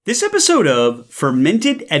This episode of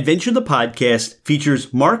Fermented Adventure the Podcast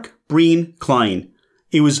features Mark Breen Klein.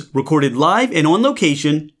 It was recorded live and on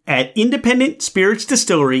location at Independent Spirits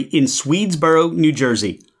Distillery in Swedesboro, New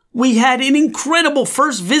Jersey. We had an incredible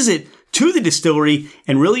first visit to the distillery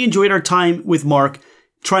and really enjoyed our time with Mark,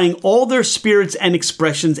 trying all their spirits and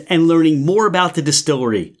expressions and learning more about the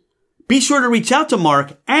distillery. Be sure to reach out to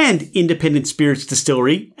Mark and Independent Spirits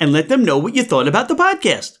Distillery and let them know what you thought about the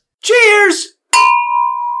podcast. Cheers!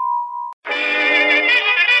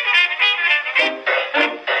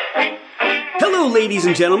 Hello, ladies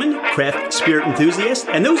and gentlemen, craft spirit enthusiasts,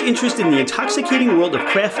 and those interested in the intoxicating world of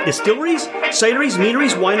craft distilleries, cideries,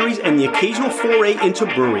 meaderies, wineries, and the occasional foray into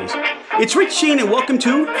breweries. It's Rich Shane, and welcome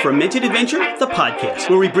to Fermented Adventure, the podcast,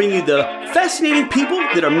 where we bring you the fascinating people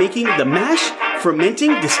that are making the mash,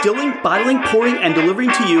 fermenting, distilling, bottling, pouring, and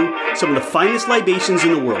delivering to you some of the finest libations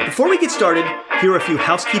in the world. Before we get started, here are a few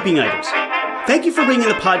housekeeping items. Thank you for bringing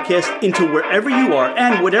the podcast into wherever you are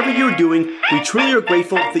and whatever you're doing. We truly are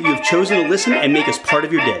grateful that you have chosen to listen and make us part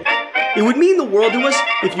of your day. It would mean the world to us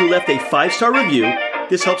if you left a 5-star review.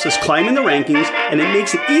 This helps us climb in the rankings, and it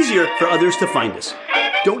makes it easier for others to find us.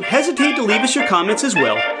 Don't hesitate to leave us your comments as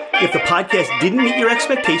well. If the podcast didn't meet your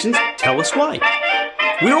expectations, tell us why.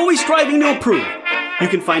 We're always striving to improve. You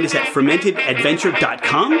can find us at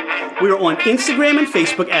fermentedadventure.com. We are on Instagram and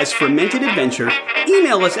Facebook as Fermented Adventure.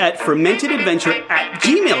 Email us at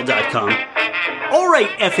fermentedadventure@gmail.com. All right,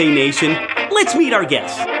 FA Nation, let's meet our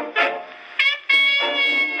guests.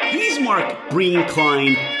 He's Mark Breen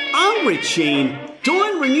Klein. I'm Rich Shane.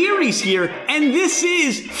 Dawn Ranieri's here, and this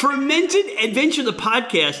is Fermented Adventure, the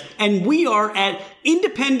podcast, and we are at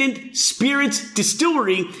Independent Spirits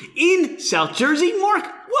Distillery in South Jersey. Mark,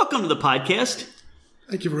 welcome to the podcast.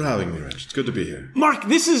 Thank you for having me, Rich. It's good to be here. Mark,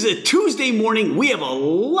 this is a Tuesday morning. We have a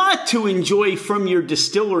lot to enjoy from your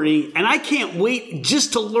distillery, and I can't wait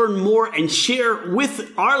just to learn more and share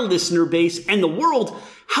with our listener base and the world.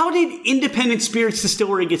 How did Independent Spirits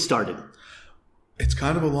Distillery get started? It's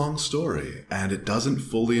kind of a long story, and it doesn't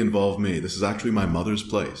fully involve me. This is actually my mother's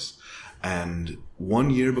place. And 1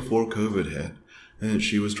 year before COVID hit, and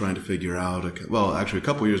she was trying to figure out, a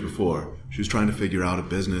couple years before, she was trying to figure out a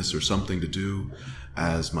business or something to do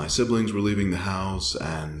as my siblings were leaving the house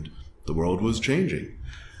and the world was changing.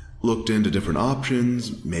 Looked into different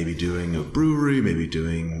options, maybe doing a brewery, maybe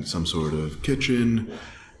doing some sort of kitchen.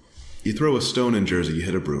 You throw a stone in Jersey, you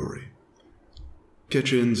hit a brewery.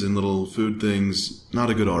 Kitchens and little food things, not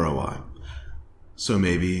a good ROI. So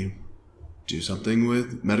maybe do something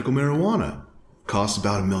with medical marijuana. Costs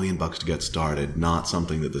about $1 million to get started, not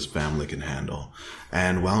something that this family can handle.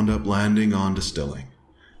 And wound up landing on distilling.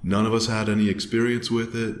 None of us had any experience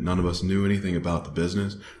with it. None of us knew anything about the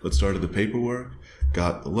business, but started the paperwork,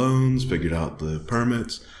 got the loans, figured out the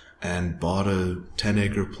permits, and bought a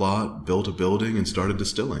 10-acre plot, built a building, and started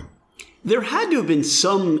distilling. There had to have been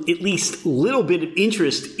some, at least little bit of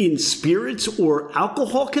interest in spirits or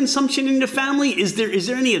alcohol consumption in the family. Is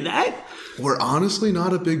there any of that? We're honestly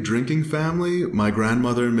not a big drinking family. My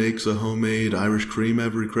grandmother makes a homemade Irish cream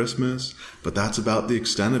every Christmas, but that's about the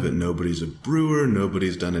extent of it. Nobody's a brewer.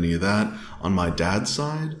 Nobody's done any of that. On my dad's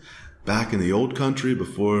side, back in the old country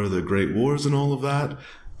before the Great Wars and all of that,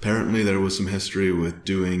 apparently there was some history with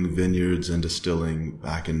doing vineyards and distilling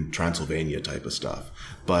back in Transylvania type of stuff.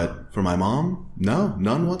 But for my mom, no,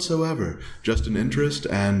 none whatsoever. Just an interest,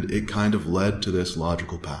 and it kind of led to this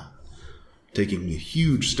logical path. Taking a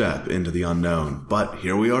huge step into the unknown, but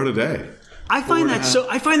here we are today. I find that so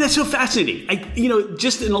fascinating.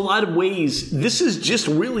 Just in a lot of ways, this is just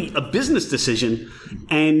really a business decision,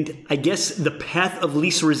 and I guess the path of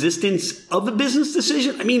least resistance of the business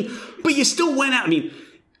decision. But you still went out.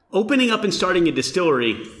 Opening up and starting a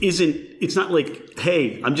distillery it's not like,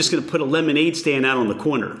 hey, I'm just going to put a lemonade stand out on the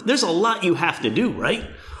corner. There's a lot you have to do, right?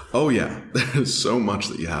 Oh, yeah. There's so much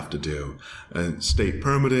that you have to do. State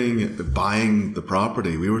permitting, buying the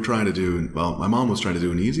property. My mom was trying to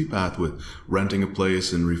do an easy path with renting a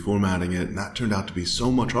place and reformatting it, and that turned out to be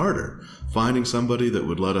so much harder. Finding somebody that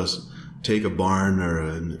would let us take a barn or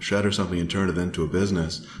a shed or something and turn it into a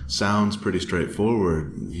business sounds pretty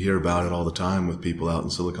straightforward. You hear about it all the time with people out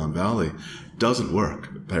in Silicon Valley. Doesn't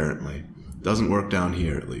work, apparently. Doesn't work down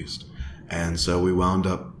here, at least. And so we wound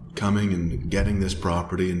up coming and getting this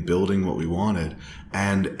property and building what we wanted.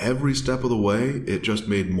 And every step of the way, it just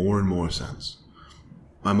made more and more sense.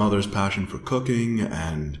 My mother's passion for cooking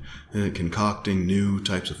and concocting new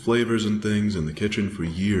types of flavors and things in the kitchen for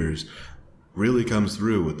years really comes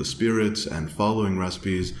through with the spirits and following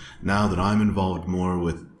recipes. Now that I'm involved more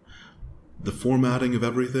with the formatting of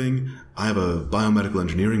everything, I have a biomedical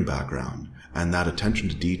engineering background, And that attention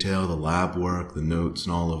to detail, the lab work, the notes,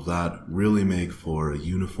 and all of that really make for a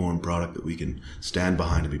uniform product that we can stand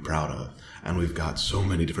behind and be proud of. And we've got so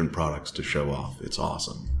many different products to show off. It's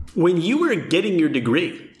awesome. When you were getting your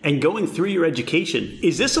degree and going through your education,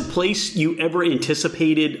 is this a place you ever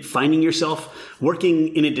anticipated finding yourself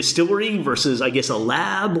working in a distillery versus, I guess, a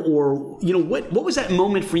lab? Or, what was that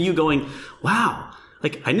moment for you going, wow,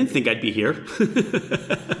 like, I didn't think I'd be here?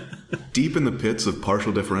 Deep in the pits of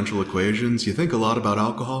partial differential equations, you think a lot about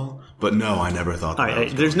alcohol, but no, I never thought that. All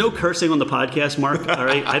right, there's no cursing on the podcast, Mark. All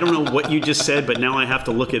right, I don't know what you just said, but now I have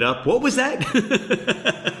to look it up. What was that?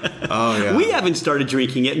 Oh, yeah. We haven't started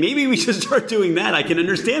drinking it. Maybe we should start doing that. I can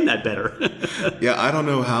understand that better. Yeah, I don't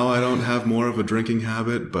know how I don't have more of a drinking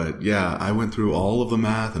habit, but yeah, I went through all of the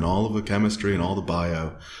math and all of the chemistry and all the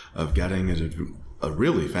bio of getting a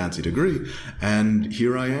really fancy degree, and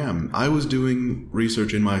here I am. I was doing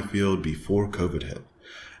research in my field before COVID hit,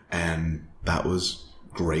 and that was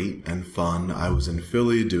great and fun. I was in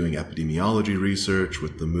Philly doing epidemiology research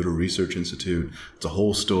with the Mutter Research Institute. It's a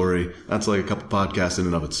whole story. That's like a couple podcasts in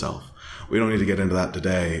and of itself. We don't need to get into that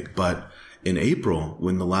today, but in April,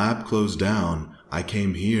 when the lab closed down, I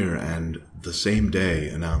came here and the same day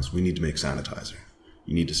announced we need to make sanitizer.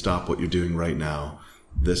 You need to stop what you're doing right now.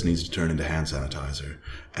 This needs to turn into hand sanitizer.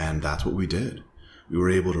 And that's what we did. We were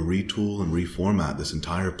able to retool and reformat this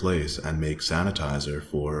entire place and make sanitizer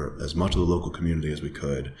for as much of the local community as we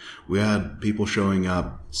could. We had people showing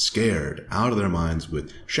up scared, out of their minds,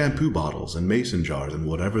 with shampoo bottles and mason jars and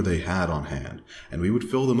whatever they had on hand. And we would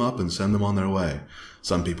fill them up and send them on their way.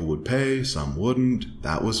 Some people would pay, some wouldn't.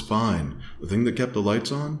 That was fine. The thing that kept the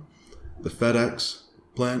lights on? The FedEx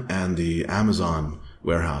plant and the Amazon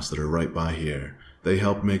warehouse that are right by here. They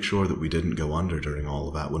helped make sure that we didn't go under during all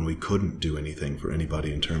of that when we couldn't do anything for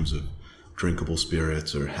anybody in terms of drinkable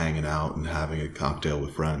spirits or hanging out and having a cocktail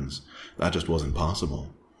with friends. That just wasn't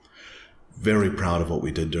possible. Very proud of what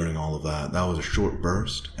we did during all of that. That was a short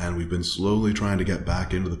burst, and we've been slowly trying to get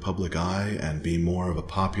back into the public eye and be more of a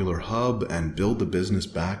popular hub and build the business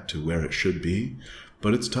back to where it should be.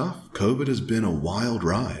 But it's tough. COVID has been a wild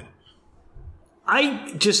ride.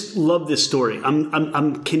 I just love this story.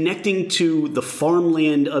 I'm connecting to the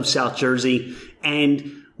farmland of South Jersey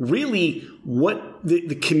and really what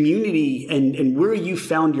the community and where you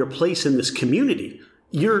found your place in this community.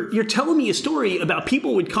 You're telling me a story about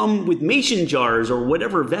people would come with mason jars or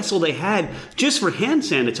whatever vessel they had just for hand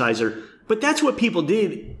sanitizer. But that's what people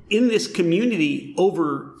did in this community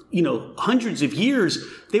over, hundreds of years.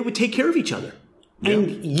 They would take care of each other. Yep.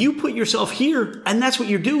 And you put yourself here, and that's what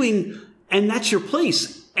you're doing. And that's your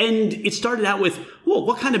place. And it started out with, well,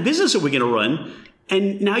 what kind of business are we going to run?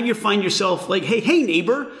 And now you find yourself like, hey,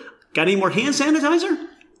 neighbor, got any more hand sanitizer?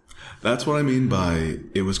 That's what I mean by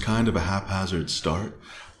it was kind of a haphazard start.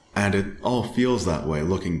 And it all feels that way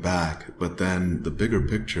looking back. But then the bigger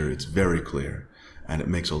picture, it's very clear. And it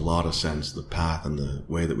makes a lot of sense, the path and the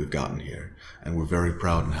way that we've gotten here. And we're very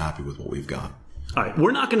proud and happy with what we've got. All right,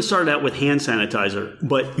 we're not going to start out with hand sanitizer,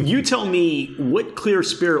 but you tell me what clear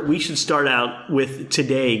spirit we should start out with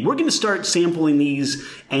today. We're going to start sampling these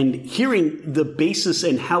and hearing the basis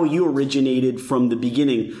and how you originated from the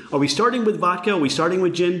beginning. Are we starting with vodka? Are we starting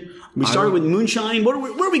with gin? Are we starting with moonshine? Where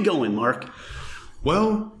are we going, Mark?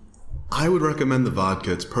 Well, I would recommend the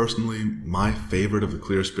vodka. It's personally my favorite of the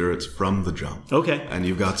clear spirits from the jump. Okay. And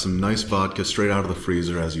you've got some nice vodka straight out of the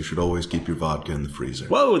freezer, as you should always keep your vodka in the freezer.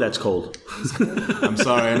 Whoa, that's cold. I'm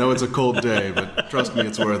sorry, I know it's a cold day, but trust me,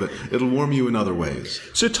 it's worth it. It'll warm you in other ways.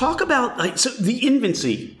 So talk about the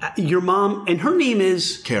infancy. Your mom, and her name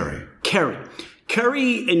is? Carrie.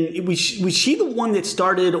 Carrie, and was she the one that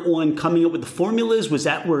started on coming up with the formulas? Was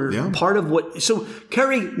that part of what? So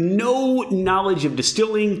Carrie, no knowledge of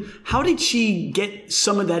distilling. How did she get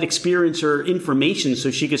some of that experience or information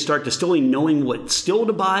so she could start distilling, knowing what still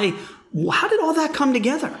to buy? How did all that come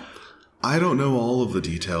together? I don't know all of the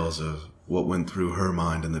details of what went through her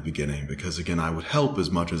mind in the beginning because, again, I would help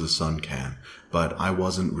as much as a son can, but I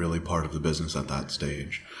wasn't really part of the business at that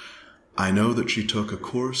stage. I know that she took a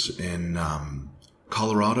course in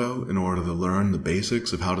Colorado in order to learn the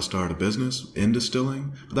basics of how to start a business in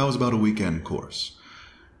distilling, but that was about a weekend course.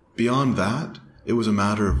 Beyond that, it was a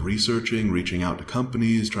matter of researching, reaching out to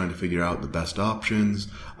companies, trying to figure out the best options.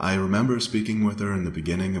 I remember speaking with her in the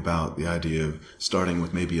beginning about the idea of starting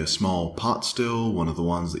with maybe a small pot still, one of the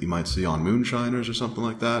ones that you might see on moonshiners or something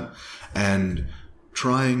like that, and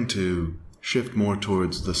trying to shift more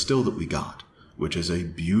towards the still that we got, which is a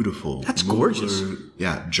beautiful... That's gorgeous.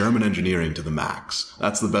 Yeah, German engineering to the max.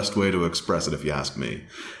 That's the best way to express it if you ask me.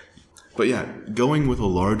 But yeah, going with a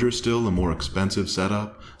larger still, a more expensive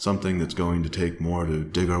setup, something that's going to take more to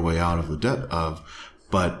dig our way out of the debt of,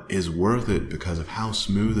 but is worth it because of how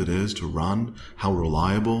smooth it is to run, how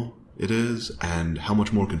reliable it is, and how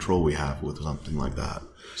much more control we have with something like that.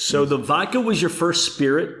 So the vodka was your first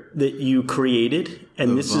spirit that you created,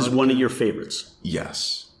 and this is one of your favorites.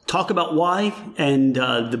 Yes. Talk about why and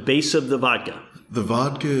the base of the vodka. The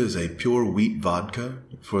vodka is a pure wheat vodka.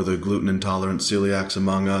 For the gluten-intolerant celiacs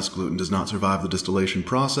among us, gluten does not survive the distillation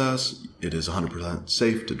process. It is 100%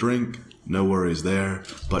 safe to drink. No worries there.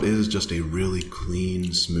 But it is just a really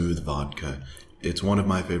clean, smooth vodka. It's one of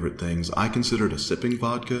my favorite things. I consider it a sipping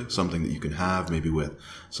vodka, something that you can have maybe with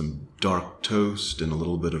some dark toast and a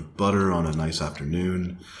little bit of butter on a nice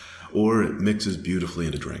afternoon. Or it mixes beautifully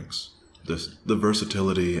into drinks. The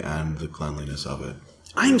versatility and the cleanliness of it.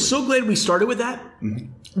 I am so glad we started with that.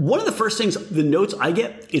 Mm-hmm. One of the first things, the notes I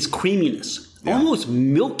get is creaminess, almost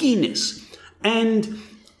milkiness. And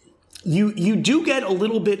you do get a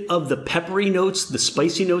little bit of the peppery notes, the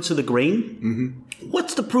spicy notes of the grain. Mm-hmm.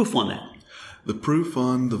 What's the proof on that? The proof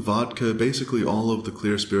on the vodka, basically all of the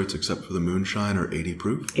clear spirits except for the moonshine are 80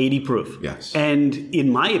 proof. 80 proof. Yes. And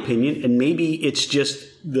in my opinion, and maybe it's just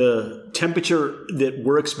the temperature that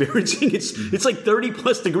we're experiencing, it's like 30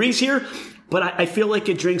 plus degrees here, but I feel like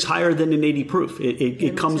it drinks higher than an 80 proof.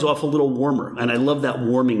 It comes off a little warmer, and I love that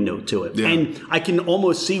warming note to it. Yeah. And I can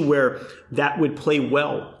almost see where that would play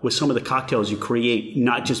well with some of the cocktails you create,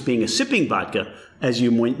 not just being a sipping vodka, as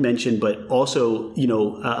you mentioned, but also,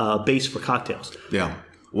 a base for cocktails. Yeah.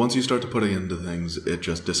 Once you start to put it into things, it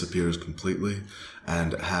just disappears completely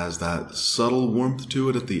and has that subtle warmth to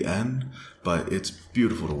it at the end, but it's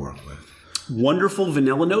beautiful to work with. Wonderful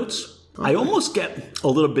vanilla notes. Okay. I almost get a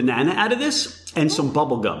little banana out of this and some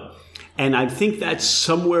bubble gum. And I think that's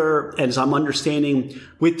somewhere, as I'm understanding,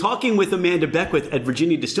 with talking with Amanda Beckwith at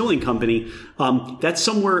Virginia Distilling Company, that's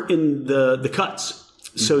somewhere in the cuts.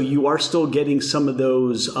 So you are still getting some of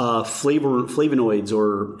those flavonoids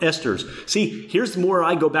or esters. See, here's more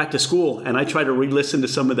I go back to school and I try to re-listen to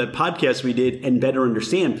some of that podcast we did and better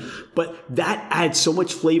understand. But that adds so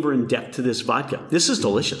much flavor and depth to this vodka. This is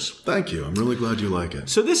delicious. Thank you. I'm really glad you like it.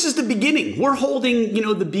 So this is the beginning. We're holding,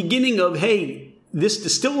 the beginning of, hey, this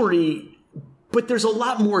distillery, but there's a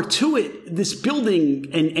lot more to it. This building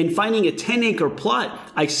and finding a 10-acre plot.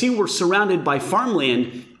 I see we're surrounded by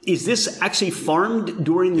farmland. Is this actually farmed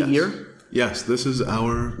during the year? Yes, this is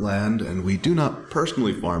our land, and we do not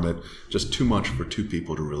personally farm it, just too much for two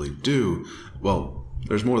people to really do. Well,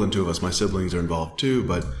 there's more than two of us. My siblings are involved too,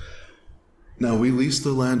 but now we lease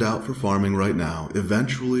the land out for farming right now.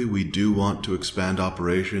 Eventually, we do want to expand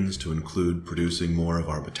operations to include producing more of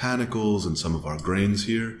our botanicals and some of our grains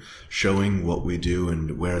here, showing what we do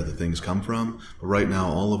and where the things come from. But right now,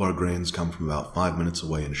 all of our grains come from about 5 minutes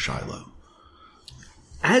away in Shiloh.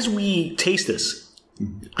 As we taste this,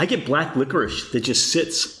 I get black licorice that just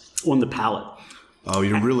sits on the palate. Oh,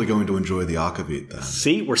 you're really going to enjoy the akavit then.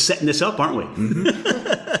 See, we're setting this up, aren't we?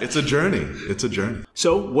 Mm-hmm. It's a journey. It's a journey.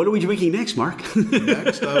 So what are we drinking next, Mark?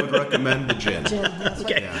 Next, I would recommend the gin.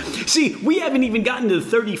 Okay. Yeah. See, we haven't even gotten to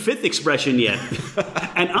the 35th expression yet.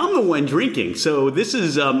 And I'm the one drinking. So this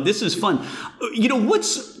is fun.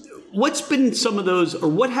 What's been some of those, or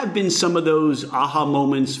what have been some of those aha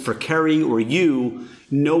moments for Kerry or you,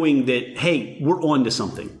 knowing that, hey, we're on to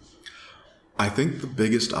something? I think the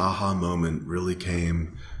biggest aha moment really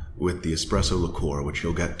came with the espresso liqueur, which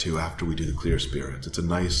you'll get to after we do the clear spirits. It's a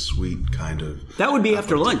nice, sweet kind of... That would be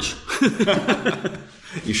after lunch.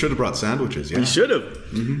 You should have brought sandwiches, yeah. You should have.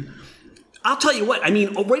 Mm-hmm. I'll tell you what,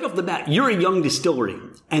 right off the bat, you're a young distillery,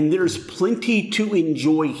 and there's plenty to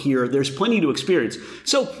enjoy here. There's plenty to experience.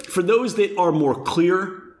 So for those that are more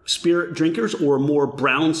clear spirit drinkers or more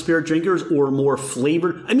brown spirit drinkers or more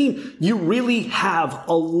flavored, you really have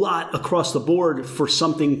a lot across the board for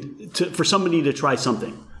somebody to try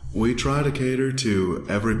something. We try to cater to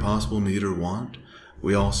every possible need or want.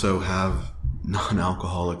 We also have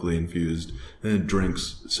non-alcoholically infused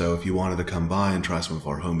drinks. So if you wanted to come by and try some of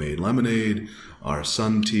our homemade lemonade, our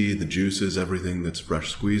sun tea, the juices, everything that's fresh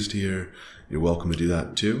squeezed here, you're welcome to do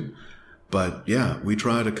that too. But yeah, we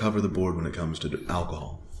try to cover the board when it comes to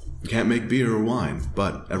alcohol. You can't make beer or wine,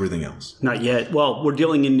 but everything else. Not yet. Well, we're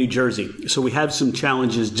dealing in New Jersey, so we have some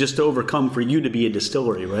challenges just to overcome for you to be a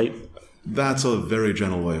distillery, right? That's a very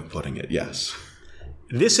gentle way of putting it, yes.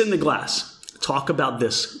 This in the glass. Talk about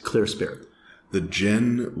this clear spirit. The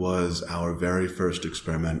gin was our very first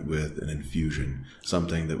experiment with an infusion,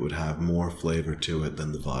 something that would have more flavor to it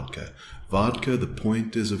than the vodka. Vodka, the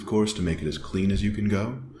point is, of course, to make it as clean as you can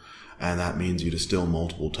go, and that means you distill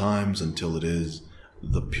multiple times until it is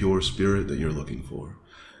the pure spirit that you're looking for.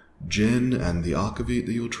 gin and the aquavit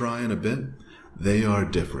that you'll try in a bit, they are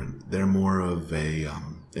different. They're more of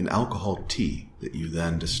an alcohol tea that you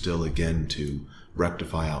then distill again to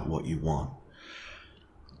rectify out what you want.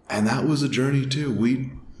 And that was a journey too.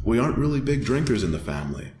 We aren't really big drinkers in the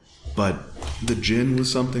family, but the gin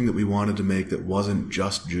was something that we wanted to make that wasn't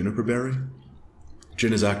just juniper berry.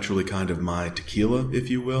 Gin is actually kind of my tequila, if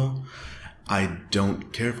you will. I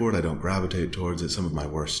don't care for it. I don't gravitate towards it. Some of my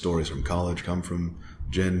worst stories from college come from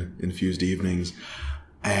gin-infused evenings.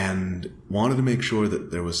 And wanted to make sure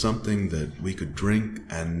that there was something that we could drink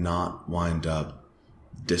and not wind up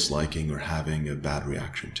disliking or having a bad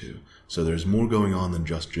reaction to. So there's more going on than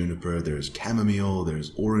just juniper. There's chamomile,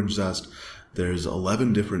 there's orange zest. There's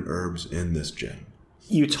 11 different herbs in this gin.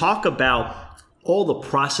 You talk about all the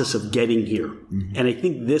process of getting here. Mm-hmm. And I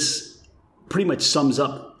think this pretty much sums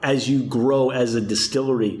up, as you grow as a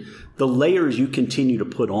distillery, the layers you continue to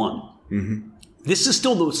put on. Mm-hmm. This is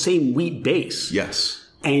still the same wheat base. Yes.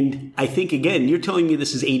 And I think, again, you're telling me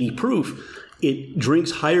this is 80 proof. It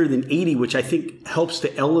drinks higher than 80, which I think helps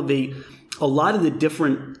to elevate a lot of the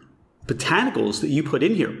different botanicals that you put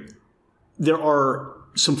in here. There are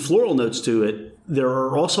some floral notes to it. There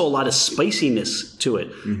are also a lot of spiciness to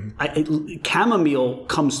it. Mm-hmm. Chamomile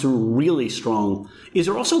comes through really strong. Is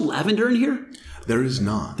there also lavender in here? There is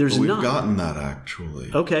not. We've gotten that,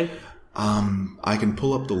 actually. Okay. I can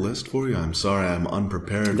pull up the list for you. I'm sorry, I'm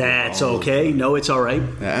unprepared. That's okay. No, it's all right.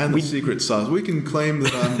 And the secret sauce. We can claim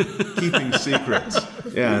that I'm keeping secrets.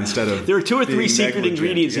 Yeah, instead of there are 2 or 3 secret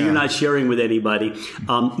ingredients that you're not sharing with anybody.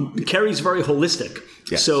 Kerry's very holistic.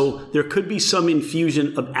 Yes. So there could be some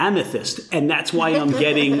infusion of amethyst, and that's why I'm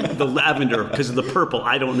getting the lavender, because of the purple.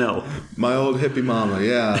 I don't know. My old hippie mama,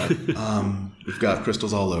 yeah. We've got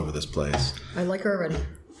crystals all over this place. I like her already.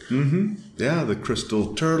 Mm-hmm. Yeah, the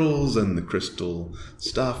crystal turtles and the crystal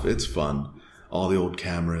stuff. It's fun. All the old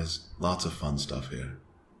cameras. Lots of fun stuff here.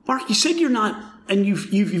 Mark, you said you're not, and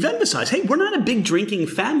you've emphasized, hey, we're not a big drinking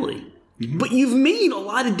family. Mm-hmm. But you've made a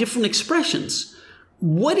lot of different expressions.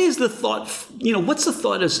 What is the thought, what's the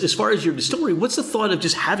thought as far as your distillery, what's the thought of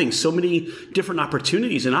just having so many different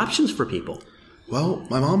opportunities and options for people? Well,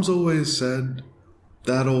 my mom's always said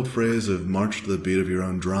that old phrase of march to the beat of your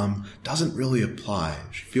own drum doesn't really apply.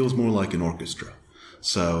 She feels more like an orchestra.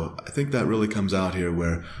 So I think that really comes out here,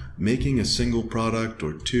 where making a single product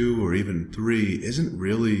or 2 or even 3 isn't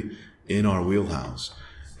really in our wheelhouse.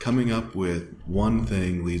 Coming up with one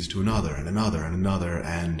thing leads to another and another and another.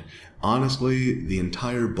 And honestly, the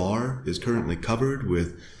entire bar is currently covered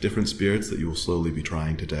with different spirits that you will slowly be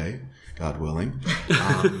trying today, God willing.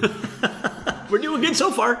 We're doing good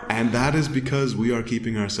so far. And that is because we are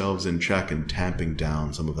keeping ourselves in check and tamping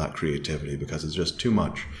down some of that creativity, because it's just too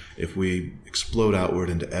much. If we explode outward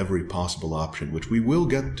into every possible option, which we will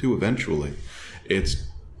get to eventually, it's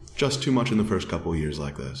just too much in the first couple of years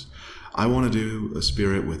like this. I want to do a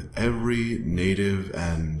spirit with every native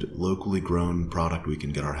and locally grown product we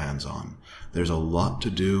can get our hands on. There's a lot to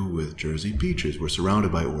do with Jersey peaches. We're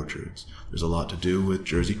surrounded by orchards. There's a lot to do with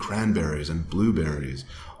Jersey cranberries and blueberries.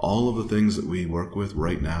 All of the things that we work with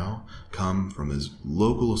right now come from as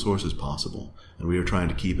local a source as possible, and we are trying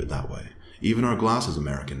to keep it that way. Even our glass is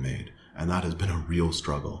American made, and that has been a real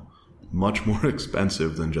struggle. Much more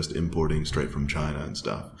expensive than just importing straight from China and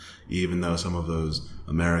stuff, even though some of those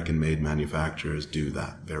American-made manufacturers do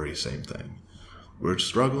that very same thing. We're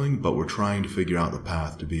struggling, but we're trying to figure out the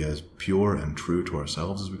path to be as pure and true to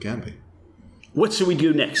ourselves as we can be. What should we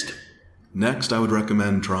do next? Next, I would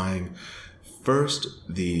recommend trying first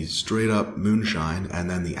the straight-up moonshine and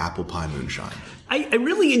then the apple pie moonshine. I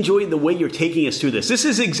really enjoyed the way you're taking us through this. This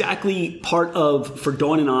is exactly part of, for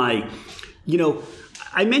Dawn and I,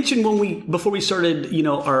 I mentioned before we started,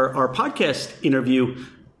 our podcast interview,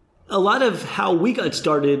 a lot of how we got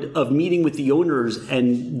started of meeting with the owners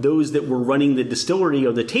and those that were running the distillery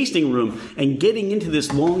or the tasting room and getting into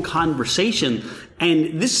this long conversation.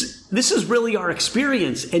 And this is really our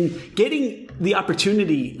experience, and getting the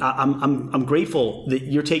opportunity. I'm grateful that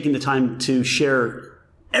you're taking the time to share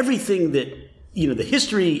everything that, the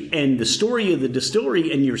history and the story of the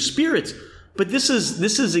distillery and your spirits. But this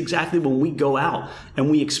is exactly when we go out and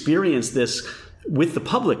we experience this with the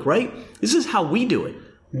public, right? This is how we do it.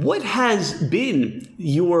 What has been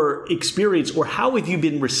your experience, or how have you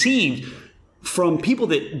been received from people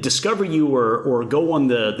that discover you or go on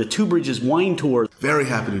the Two Bridges wine tour? Very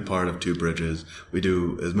happy to be part of Two Bridges. We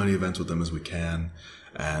do as many events with them as we can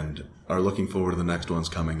and are looking forward to the next ones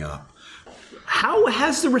coming up. How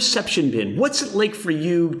has the reception been? What's it like for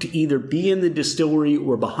you to either be in the distillery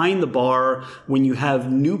or behind the bar when you have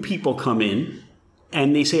new people come in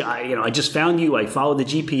and they say, I just found you, I followed the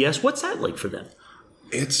GPS. What's that like for them?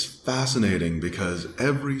 It's fascinating because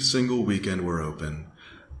every single weekend we're open,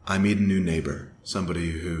 I meet a new neighbor,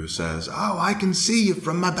 somebody who says, "Oh, I can see you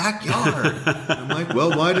from my backyard." I'm like,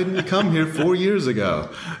 "Well, why didn't you come here 4 years ago?"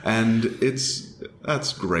 And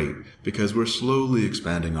that's great because we're slowly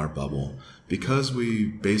expanding our bubble. Because we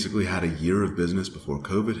basically had a year of business before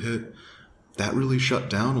COVID hit, that really shut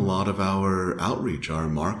down a lot of our outreach, our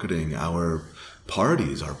marketing, our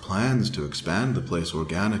parties, our plans to expand the place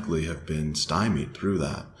organically have been stymied through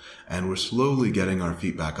that. And we're slowly getting our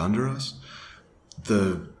feet back under us.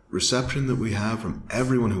 The reception that we have from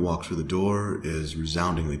everyone who walks through the door is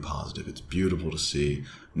resoundingly positive. It's beautiful to see.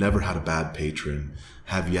 Never had a bad patron.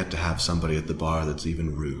 Have yet to have somebody at the bar that's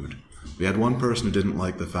even rude. We had one person who didn't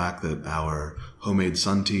like the fact that our homemade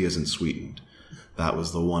sun tea isn't sweetened. That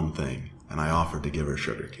was the one thing. And I offered to give her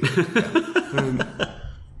sugar cube. Yeah.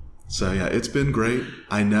 So yeah, it's been great.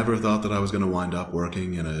 I never thought that I was going to wind up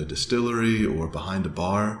working in a distillery or behind a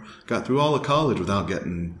bar. Got through all of college without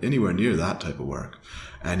getting anywhere near that type of work.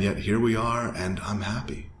 And yet here we are, and I'm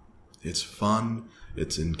happy. It's fun.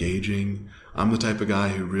 It's engaging. I'm the type of guy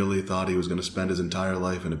who really thought he was going to spend his entire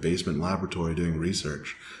life in a basement laboratory doing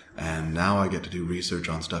research. And now I get to do research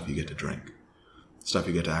on stuff you get to drink. Stuff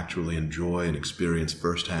you get to actually enjoy and experience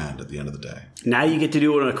firsthand at the end of the day. Now you get to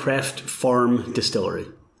do it on a craft farm distillery.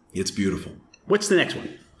 It's beautiful. What's the next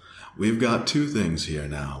one? We've got two things here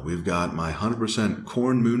now. We've got my 100%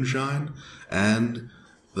 corn moonshine and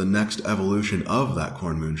the next evolution of that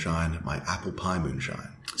corn moonshine, my apple pie moonshine.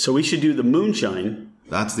 So we should do the moonshine.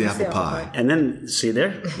 That's the apple pie. And then, see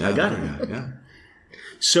there? Yeah, I got it. Yeah.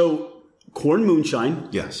 So, corn moonshine.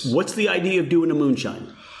 Yes. What's the idea of doing a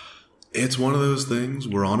moonshine? It's one of those things.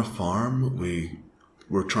 We're on a farm.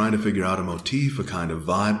 We're trying to figure out a motif, a kind of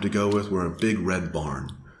vibe to go with. We're a big red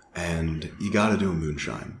barn. And you got to do a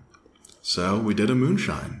moonshine. So we did a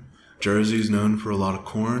moonshine. Jersey's known for a lot of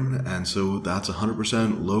corn, and so that's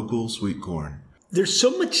 100% local sweet corn. There's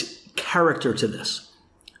so much character to this.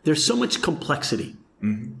 There's so much complexity.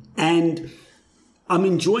 Mm-hmm. And I'm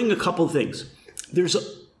enjoying a couple of things. There's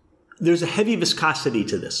a heavy viscosity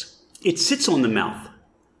to this. It sits on the mouth,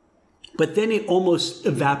 but then it almost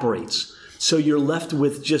evaporates. So you're left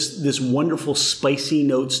with just this wonderful spicy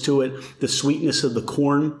notes to it, the sweetness of the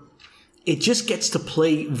corn. It just gets to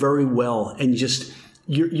play very well, and just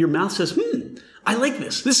your mouth says, I like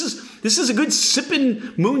this. This is a good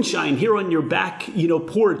sipping moonshine here on your back,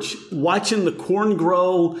 porch, watching the corn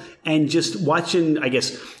grow and just watching, I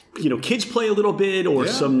guess, kids play a little bit or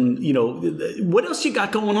some, what else you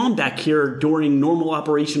got going on back here during normal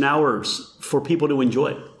operation hours for people to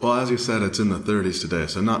enjoy? Well, as you said, it's in the 30s today,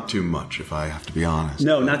 so not too much, if I have to be honest.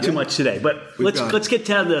 No, not too much today. But let's get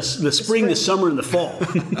to the spring, the summer, and the fall.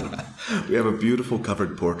 We have a beautiful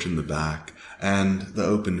covered porch in the back and the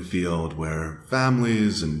open field where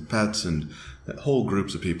families and pets and whole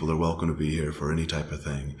groups of people are welcome to be here for any type of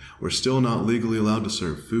thing. We're still not legally allowed to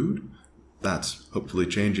serve food. That's hopefully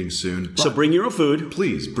changing soon. So bring your own food.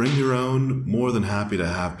 Please, bring your own. More than happy to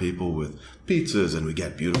have people with pizzas, and we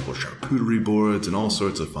get beautiful charcuterie boards and all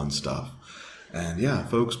sorts of fun stuff. And yeah,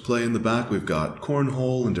 folks play in the back. We've got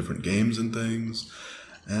cornhole and different games and things.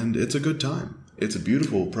 And it's a good time. It's a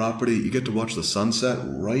beautiful property. You get to watch the sunset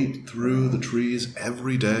right through the trees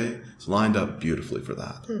every day. It's lined up beautifully for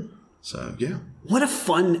that. So, yeah. What a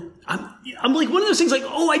fun... I'm like one of those things like,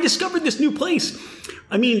 I discovered this new place.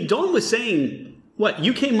 I mean, Dawn was saying,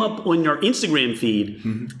 you came up on your Instagram feed,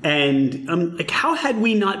 and I'm like, how had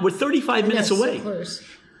we not... We're 35 minutes away. Of course.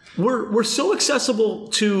 We're so accessible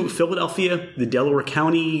to Philadelphia, the Delaware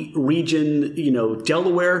County region,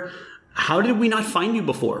 Delaware. How did we not find you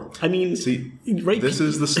before? I mean, this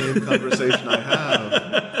is the same conversation I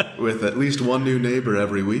have with at least one new neighbor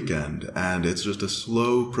every weekend, and it's just a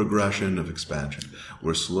slow progression of expansion.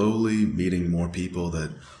 We're slowly meeting more people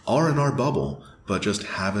that are in our bubble, but just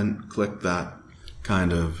haven't clicked that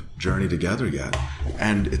kind of journey together yet.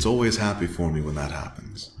 And it's always happy for me when that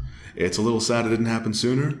happens. It's a little sad it didn't happen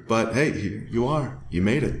sooner, but hey, here you are. You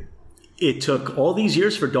made it. It took all these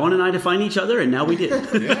years for Dawn and I to find each other, and now we did.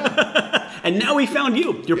 And now we found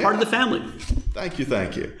you. You're part of the family. Thank you.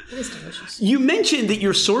 It is delicious. You mentioned that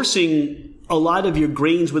you're sourcing a lot of your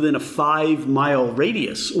grains within a 5-mile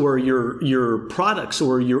radius, or your products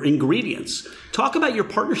or your ingredients. Talk about your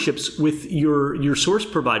partnerships with your source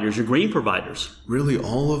providers, your grain providers. Really,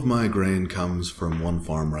 all of my grain comes from one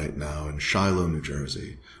farm right now in Shiloh, New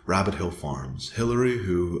Jersey, Rabbit Hill Farms. Hillary,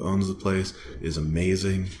 who owns the place, is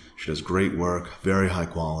amazing. She does great work, very high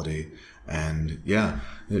quality. And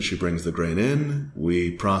she brings the grain in,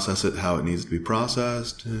 we process it how it needs to be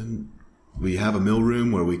processed, and We have a mill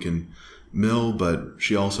room where we can mill, but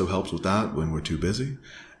she also helps with that when we're too busy.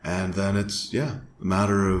 And then it's, a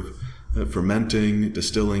matter of fermenting,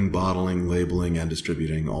 distilling, bottling, labeling, and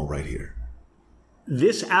distributing all right here.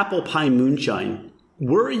 This apple pie moonshine,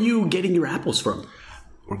 where are you getting your apples from?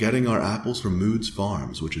 We're getting our apples from Moods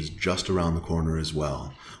Farms, which is just around the corner as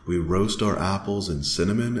well. We roast our apples in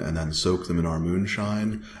cinnamon and then soak them in our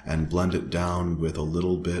moonshine and blend it down with a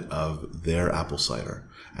little bit of their apple cider.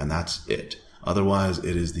 And that's it. Otherwise,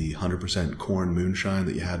 it is the 100% corn moonshine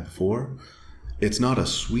that you had before. It's not a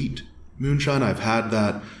sweet moonshine. I've had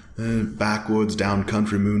that backwoods down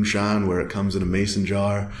country moonshine where it comes in a mason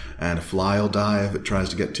jar and a fly will die if it tries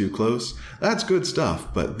to get too close. That's good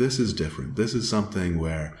stuff, but this is different. This is something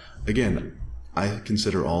where, again, I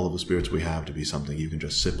consider all of the spirits we have to be something you can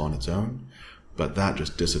just sip on its own, but that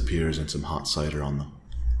just disappears in some hot cider on the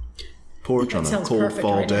porch on a cold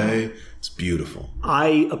fall day. It's beautiful.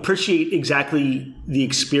 I appreciate exactly the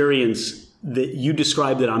experience that you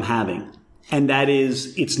described that I'm having, and that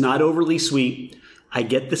is, it's not overly sweet. I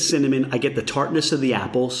get the cinnamon. I get the tartness of the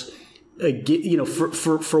apples.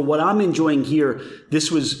 For what I'm enjoying here, this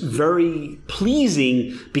was very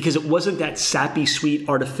pleasing because it wasn't that sappy, sweet,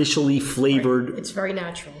 artificially flavored. Right. It's very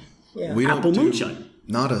natural. Yeah. Apple moonshine.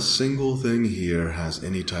 Not a single thing here has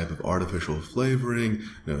any type of artificial flavoring,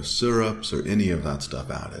 no syrups or any of that stuff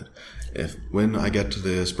added. When I get to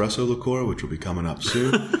the espresso liqueur, which will be coming up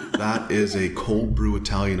soon, that is a cold brew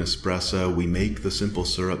Italian espresso. We make the simple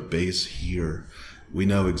syrup base here. We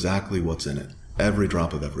know exactly what's in it. Every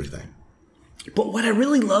drop of everything. But what I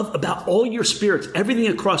really love about all your spirits, everything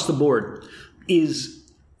across the board, is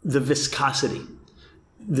the viscosity,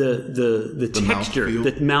 the texture, mouthfeel.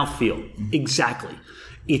 the mouthfeel. Mm-hmm. Exactly.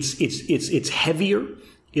 It's heavier.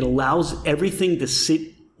 It allows everything to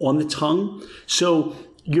sit on the tongue. So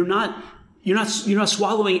you're not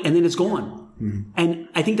swallowing and then it's gone. Mm-hmm. And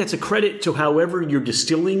I think that's a credit to however you're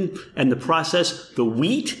distilling and the process, the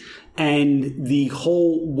wheat, and the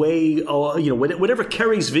whole way, whatever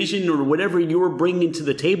Kerry's vision or whatever you're bringing to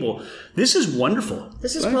the table. This is wonderful.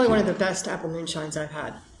 This is probably one of the best apple moonshines I've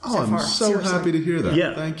had so far. I'm so Seriously. happy to hear that.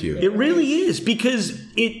 Yeah. Thank you. It really is, because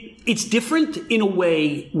it's different in a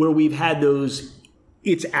way where we've had those,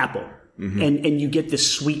 it's apple, mm-hmm. and you get this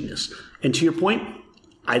sweetness. And to your point,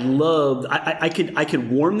 I could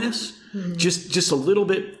warm this mm-hmm. just a little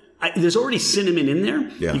bit. There's already cinnamon in there.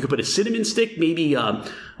 Yeah. You could put a cinnamon stick, maybe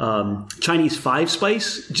Chinese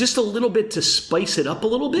 5-spice, just a little bit to spice it up a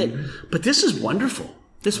little bit. Mm-hmm. But this is wonderful.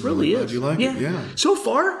 This really is. Glad you like it. Yeah. So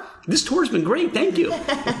far, this tour's been great. Thank you.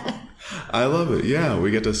 I love it. Yeah,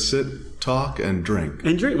 we get to sit, talk, and drink.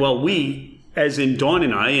 Well, we, as in Dawn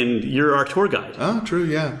and I, and you're our tour guide. Oh, true.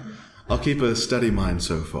 Yeah. I'll keep a steady mind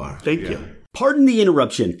so far. Thank you. Pardon the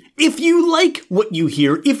interruption. If you like what you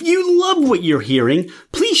hear, if you love what you're hearing,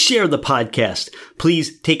 please share the podcast.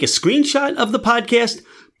 Please take a screenshot of the podcast,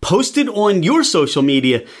 post it on your social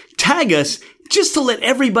media, tag us, just to let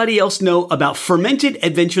everybody else know about Fermented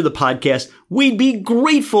Adventure, the podcast. We'd be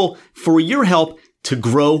grateful for your help to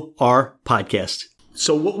grow our podcast.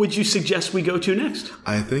 So what would you suggest we go to next?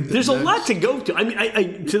 I think there's a lot to go to. I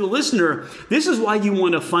mean, to the listener, this is why you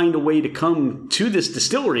want to find a way to come to this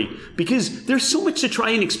distillery, because there's so much to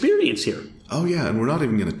try and experience here. Oh, yeah, and we're not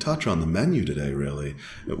even going to touch on the menu today, really.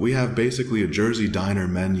 We have basically a Jersey diner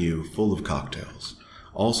menu full of cocktails.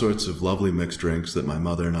 All sorts of lovely mixed drinks that my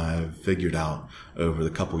mother and I have figured out over the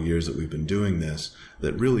couple years that we've been doing this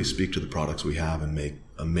that really speak to the products we have and make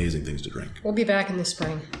amazing things to drink. We'll be back in the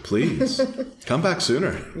spring. Please. Come back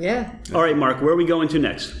sooner. Yeah. All right, Mark, where are we going to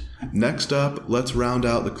next? Next up, let's round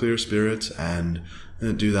out the clear spirits and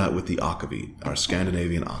do that with the Akavit, our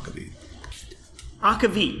Scandinavian Akavit.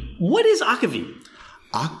 Akavit. What is Akavit?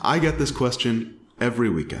 I get this question every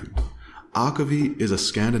weekend. Akavit is a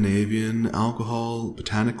Scandinavian alcohol,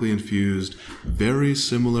 botanically infused, very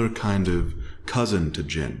similar kind of cousin to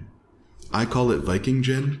gin. I call it Viking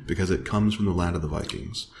gin because it comes from the land of the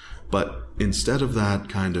Vikings. But instead of that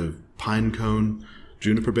kind of pine cone,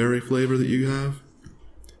 juniper berry flavor that you have,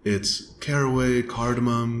 it's caraway,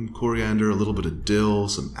 cardamom, coriander, a little bit of dill,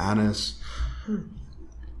 some anise.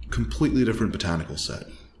 Completely different botanical set.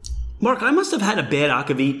 Mark, I must have had a bad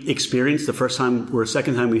Akavit experience the first time or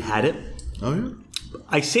second time we had it. Oh, yeah?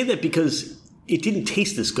 I say that because it didn't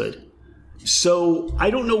taste this good. So I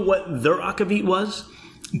don't know what their Akavit was,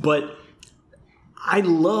 but I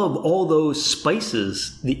love all those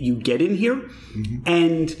spices that you get in here. Mm-hmm.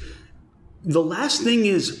 And the last thing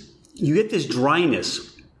is you get this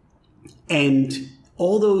dryness and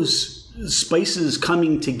all those spices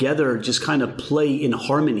coming together just kind of play in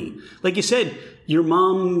harmony. Like you said, your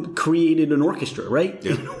mom created an orchestra, right?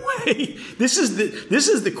 Yeah. In a way, this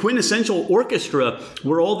is the quintessential orchestra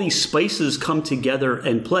where all these spices come together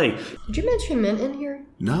and play. Did you mention mint in here?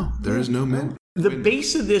 No, there is no mint. The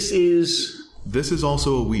base of this is This is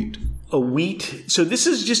also a wheat. a wheat. So this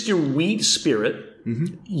is just your wheat spirit.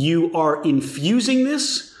 You are infusing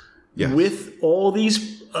this Yes. with all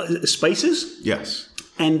these spices, Yes.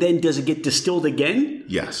 and then does it get distilled again?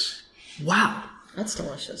 Yes. Wow. That's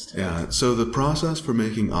delicious. Too. Yeah, so the process for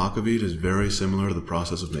making akavit is very similar to the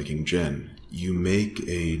process of making gin. You make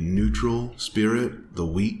a neutral spirit, the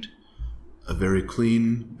wheat, a very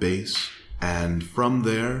clean base, and from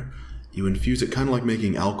there, you infuse it kind of like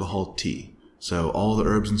making alcohol tea. So all the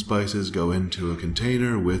herbs and spices go into a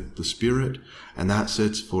container with the spirit, and that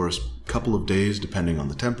sits for a couple of days depending on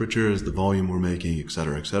the temperatures, the volume we're making,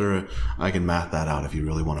 etc., etc. I can math that out if you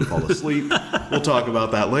really want to fall asleep. We'll talk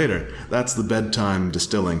about that later. That's the bedtime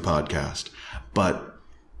distilling podcast. But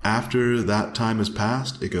after that time has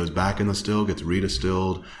passed, it goes back in the still, gets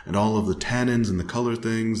redistilled, and all of the tannins and the color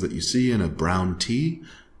things that you see in a brown tea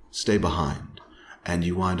stay behind. And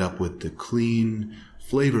you wind up with the clean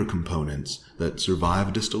flavor components that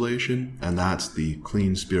survive distillation, and that's the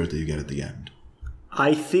clean spirit that you get at the end.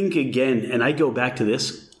 I think, again, and I go back to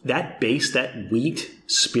this, that base, that wheat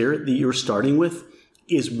spirit that you're starting with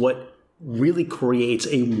is what really creates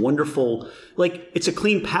a wonderful, like, it's a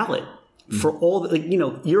clean palette for all the, like, you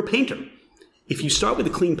know, you're a painter. If you start with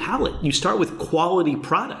a clean palette, you start with quality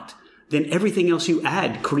product, then everything else you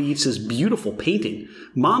add creates this beautiful painting.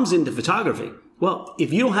 Mom's into photography. Well,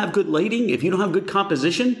 if you don't have good lighting, if you don't have good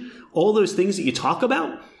composition, all those things that you talk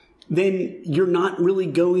about, then you're not really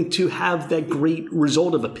going to have that great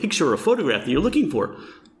result of a picture or a photograph that you're looking for.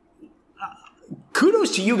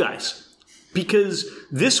 Kudos to you guys, because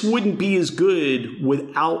this wouldn't be as good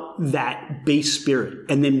without that base spirit.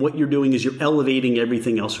 And then what you're doing is you're elevating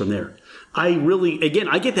everything else from there. I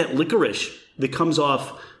get that licorice that comes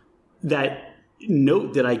off that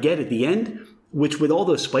note that I get at the end, which with all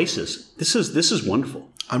those spices, this is wonderful.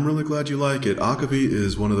 I'm really glad you like it. Akavit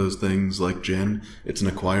is one of those things like gin. It's an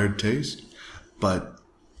acquired taste, but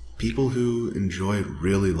people who enjoy it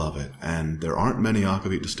really love it. And there aren't many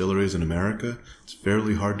akavit distilleries in America. It's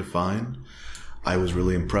fairly hard to find. I was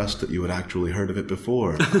really impressed that you had actually heard of it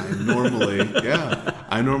before.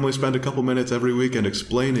 I normally spend a couple minutes every weekend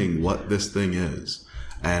explaining what this thing is.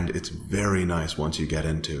 And it's very nice once you get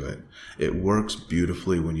into it. It works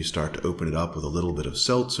beautifully when you start to open it up with a little bit of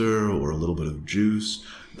seltzer or a little bit of juice.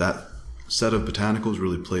 That set of botanicals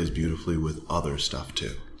really plays beautifully with other stuff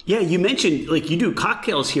too. Yeah, you mentioned, like, you do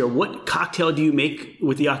cocktails here. What cocktail do you make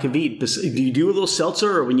with the akavit? Do you do a little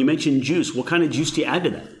seltzer, or when you mention juice, what kind of juice do you add to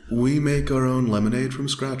that? We make our own lemonade from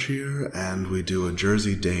scratch here, and we do a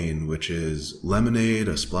Jersey Dane, which is lemonade,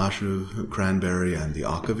 a splash of cranberry, and the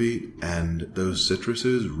akavit, and those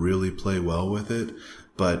citruses really play well with it.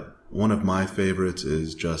 But one of my favorites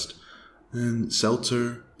is just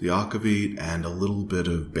seltzer, the akavit, and a little bit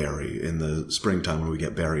of berry in the springtime when we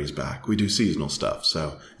get berries back. We do seasonal stuff,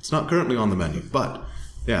 so it's not currently on the menu. But,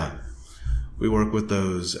 yeah, we work with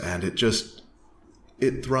those, and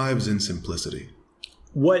it thrives in simplicity.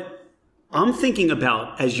 What I'm thinking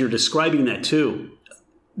about as you're describing that too,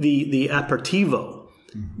 the aperitivo,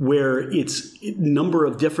 where it's a number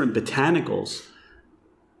of different botanicals,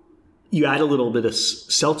 you add a little bit of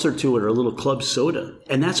seltzer to it or a little club soda,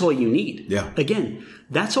 and that's all you need. Yeah. Again,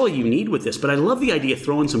 that's all you need with this. But I love the idea of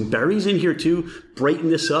throwing some berries in here too, brighten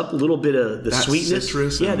this up, a little bit of the sweetness.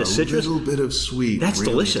 Citrus, yeah, and the citrus. A little bit of sweet. That's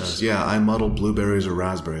really delicious. Does. Yeah, I muddle blueberries or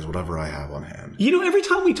raspberries, whatever I have on hand. You know, every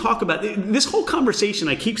time we talk about this whole conversation,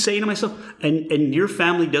 I keep saying to myself, and your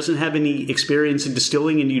family doesn't have any experience in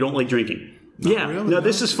distilling and you don't like drinking. Really, no.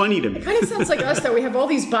 This is funny to me. It kind of sounds like us, though. We have all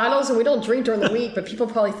these bottles and we don't drink during the week, but people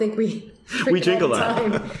probably think we drink a all the lot.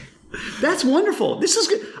 time. That's wonderful. This is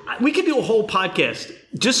good. We could do a whole podcast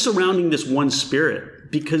just surrounding this one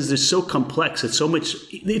spirit because they're so complex. It's so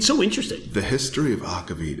interesting. The history of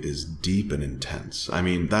akavit is deep and intense. I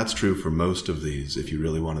mean, that's true for most of these if you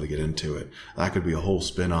really wanted to get into it. That could be a whole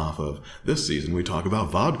spin-off of this season we talk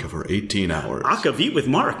about vodka for 18 hours. Akavit with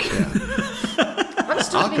Mark. Yeah. I'm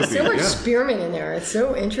still getting so much spearmint in there. It's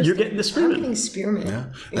so interesting. You're getting the spearmint. I'm getting spearmint. Yeah.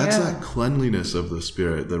 That's that cleanliness of the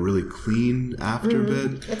spirit, the really clean after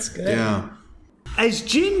bit. That's good. Yeah. As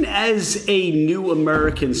gin as a new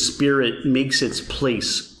American spirit makes its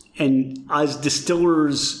place, and as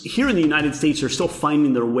distillers here in the United States are still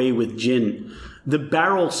finding their way with gin, the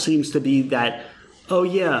barrel seems to be that, oh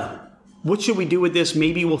yeah, what should we do with this?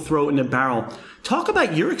 Maybe we'll throw it in a barrel. Talk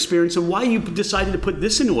about your experience and why you decided to put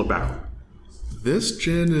this into a barrel. This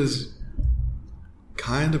gin is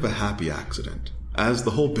kind of a happy accident. as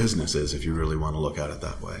the whole business is, if you really want to look at it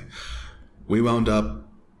that way. We wound up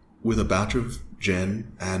with a batch of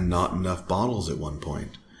gin and not enough bottles at one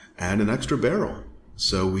point, and an extra barrel.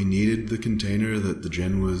 So we needed the container that the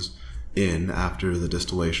gin was in after the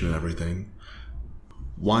distillation and everything.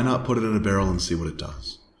 Why not put it in a barrel and see what it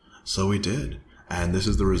does? So we did. And this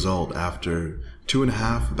is the result. After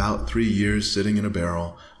 2.5, about 3 years sitting in a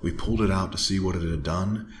barrel, we pulled it out to see what it had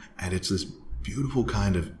done. And it's this beautiful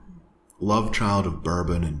kind of love child of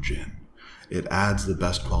bourbon and gin. It adds the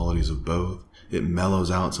best qualities of both. It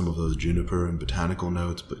mellows out some of those juniper and botanical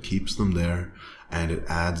notes, but keeps them there. And it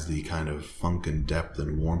adds the kind of funk and depth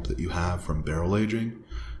and warmth that you have from barrel aging.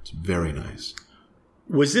 It's very nice.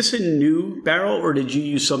 Was this a new barrel, or did you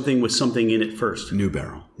use something with something in it first? New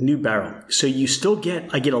barrel. New barrel. So you still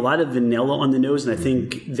I get a lot of vanilla on the nose, and I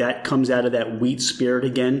think that comes out of that wheat spirit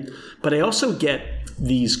again. But I also get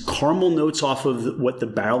these caramel notes off of what the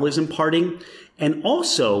barrel is imparting. And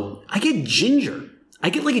also, I get ginger. I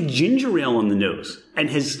get like a ginger ale on the nose. And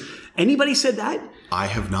has anybody said that? I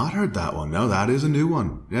have not heard that one. No, that is a new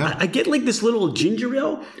one. Yeah. I get like this little ginger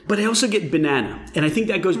ale, but I also get banana. And I think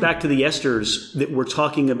that goes back to the esters that we're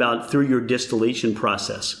talking about through your distillation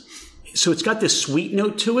process. So it's got this sweet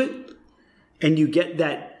note to it, and you get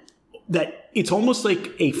that it's almost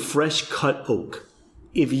like a fresh cut oak.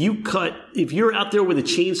 If you're out there with a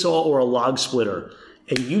chainsaw or a log splitter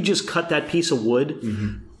and you just cut that piece of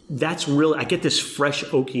wood, that's really, I get this fresh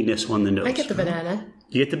oakiness on the nose. I get the banana.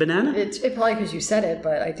 You get the banana? It's probably because you said it,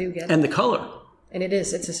 but I do get it. And the color. And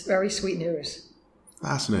it's a very sweet nose.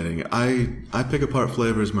 Fascinating. I pick apart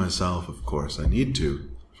flavors myself, of course. I need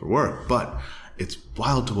to for work, but it's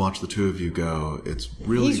wild to watch the two of you go. It's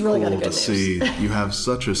really cool to see. You have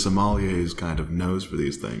such a sommelier's kind of nose for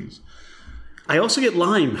these things. I also get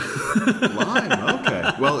lime. Lime,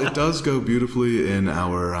 okay. Well, it does go beautifully in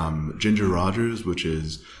our Ginger Rogers, which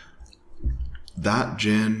is that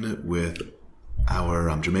gin with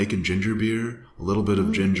our Jamaican ginger beer, a little bit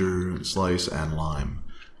of ginger slice and lime.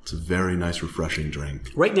 It's a very nice, refreshing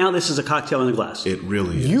drink. Right now, this is a cocktail in a glass. It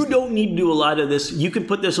really is. You don't need to do a lot of this. You can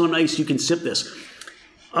put this on ice. You can sip this.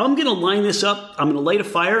 I'm going to line this up. I'm going to light a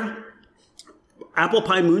fire. Apple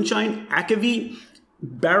pie moonshine, akavit,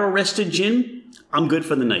 barrel-rested gin. I'm good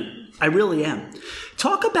for the night. I really am.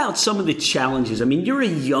 Talk about some of the challenges. I mean, you're a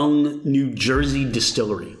young New Jersey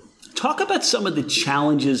distillery. Talk about some of the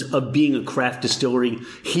challenges of being a craft distillery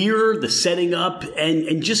here, the setting up,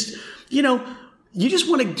 and just, you just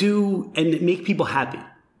want to do and make people happy.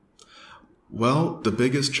 Well, the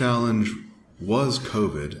biggest challenge was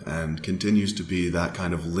COVID and continues to be that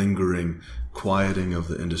kind of lingering quieting of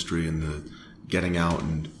the industry and the getting out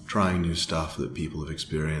and trying new stuff that people have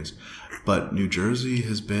experienced. But New Jersey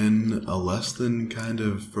has been a less than kind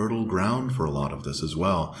of fertile ground for a lot of this as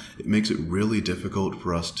well. It makes it really difficult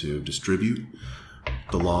for us to distribute.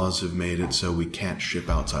 The laws have made it so we can't ship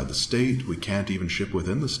outside the state. We can't even ship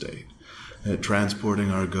within the state. Transporting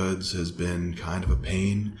our goods has been kind of a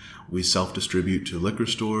pain. We self-distribute to liquor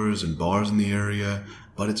stores and bars in the area,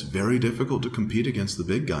 but it's very difficult to compete against the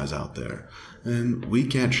big guys out there. And we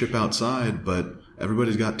can't ship outside, but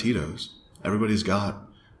everybody's got Tito's. Everybody's got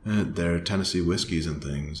their Tennessee whiskeys and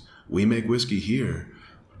things. We make whiskey here,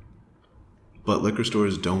 but liquor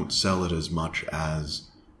stores don't sell it as much as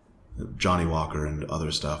Johnny Walker and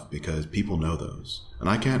other stuff because people know those. And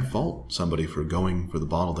I can't fault somebody for going for the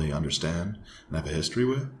bottle they understand and have a history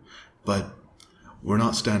with, but we're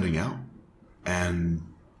not standing out and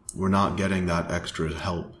we're not getting that extra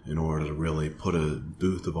help in order to really put a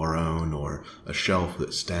booth of our own or a shelf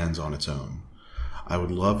that stands on its own. I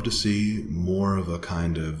would love to see more of a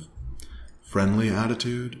kind of friendly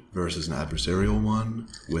attitude versus an adversarial one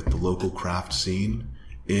with the local craft scene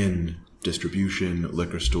in distribution,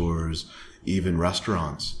 liquor stores, even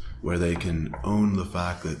restaurants, where they can own the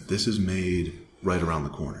fact that this is made right around the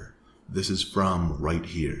corner. This is from right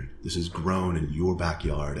here. This is grown in your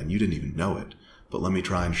backyard and you didn't even know it. But let me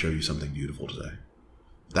try and show you something beautiful today.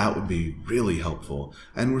 That would be really helpful.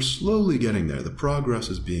 And we're slowly getting there. The progress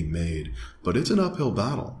is being made, but it's an uphill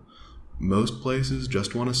battle. Most places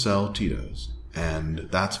just want to sell Tito's, and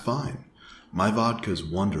that's fine. My vodka's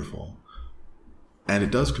wonderful. And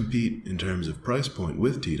it does compete in terms of price point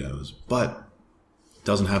with Tito's, but it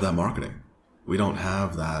doesn't have that marketing. We don't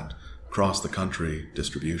have that cross-the-country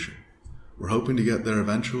distribution. We're hoping to get there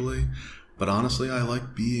eventually, but honestly, I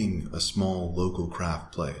like being a small local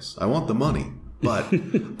craft place. I want the money, but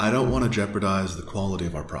I don't want to jeopardize the quality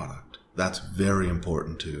of our product. That's very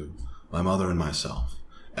important to my mother and myself.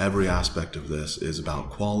 Every aspect of this is about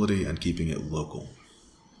quality and keeping it local.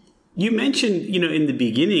 You mentioned, in the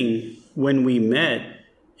beginning when we met,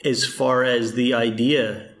 as far as the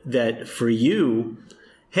idea that for you,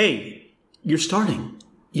 hey, you're starting,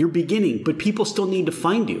 you're beginning, but people still need to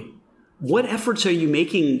find you. What efforts are you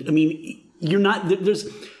making? I mean, you're not,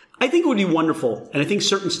 I think it would be wonderful. And I think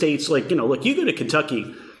certain states like, look, you go to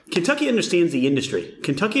Kentucky. Kentucky understands the industry.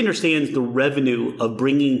 Kentucky understands the revenue of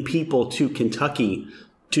bringing people to Kentucky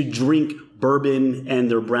to drink bourbon and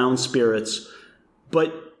their brown spirits.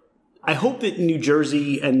 But I hope that New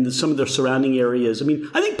Jersey and some of the surrounding areas,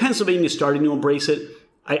 I think Pennsylvania is starting to embrace it.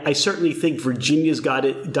 I certainly think Virginia's got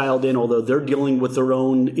it dialed in, although they're dealing with their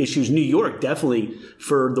own issues. New York, definitely,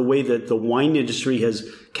 for the way that the wine industry has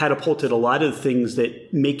catapulted a lot of things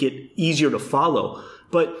that make it easier to follow.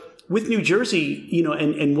 But with New Jersey,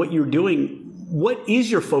 and what you're doing, what is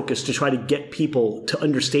your focus to try to get people to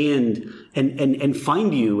understand and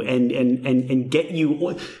find you and get you,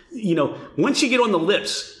 once you get on the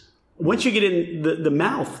lips, once you get in the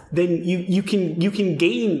mouth, then you can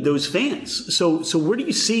gain those fans. So where do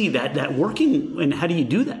you see that working, and how do you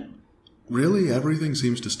do that? Really, everything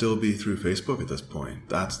seems to still be through Facebook at this point.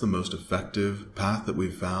 That's the most effective path that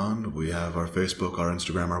we've found. We have our Facebook, our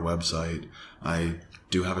Instagram, our website. I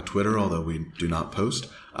do have a Twitter, although we do not post.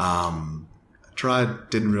 Tried,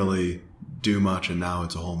 didn't really do much, and now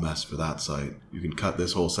it's a whole mess for that site. You can cut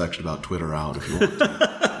this whole section about Twitter out if you want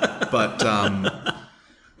to. But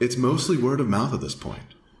it's mostly word of mouth at this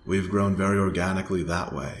point. We've grown very organically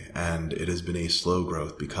that way, and it has been a slow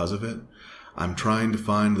growth because of it. I'm trying to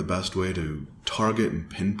find the best way to target and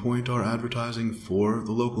pinpoint our advertising for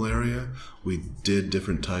the local area. We did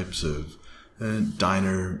different types of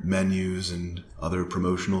diner menus and other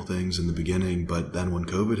promotional things in the beginning, but then when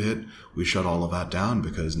COVID hit, we shut all of that down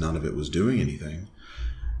because none of it was doing anything.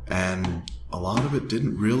 And a lot of it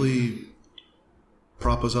didn't really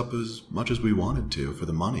prop us up as much as we wanted to for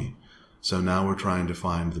the money. So now we're trying to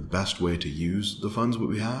find the best way to use the funds that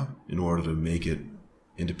we have in order to make it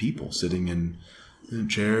into people sitting in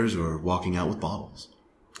chairs or walking out with bottles.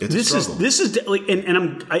 It's a struggle. This is like,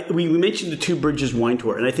 we mentioned the Two Bridges wine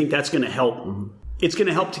tour, and I think that's going to help. Mm-hmm. It's going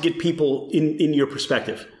to help to get people in your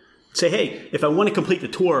perspective. Say, hey, if I want to complete the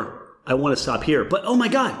tour, I want to stop here. But, oh my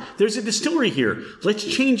God, there's a distillery here. Let's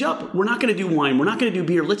change up. We're not going to do wine. We're not going to do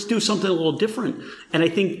beer. Let's do something a little different. And I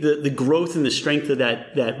think the growth and the strength of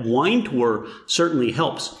that wine tour certainly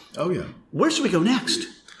helps. Oh, yeah. Where should we go next?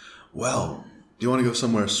 Well, do you want to go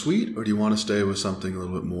somewhere sweet, or do you want to stay with something a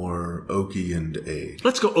little bit more oaky and aged?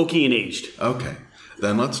 Let's go oaky and aged. Okay.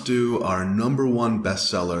 Then let's do our number one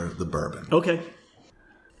bestseller, the bourbon. Okay.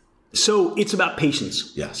 So it's about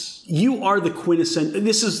patience. Yes. You are the quintessential.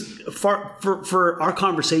 This is for our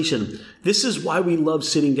conversation. This is why we love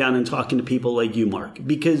sitting down and talking to people like you, Mark,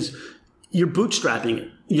 because you're bootstrapping it.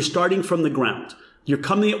 You're starting from the ground. You're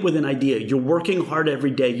coming up with an idea. You're working hard every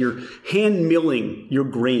day. You're hand milling your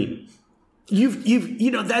grain.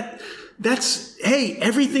 That's, hey,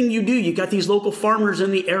 everything you do, you got these local farmers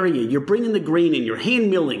in the area. You're bringing the grain in. You're hand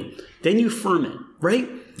milling. Then you ferment, right?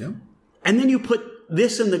 Yep. And then you put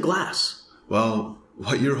this in the glass. Well,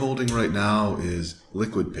 what you're holding right now is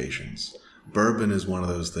liquid patience. Bourbon is one of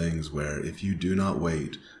those things where if you do not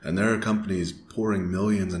wait, and there are companies pouring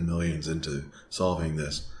millions and millions into solving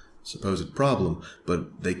this supposed problem,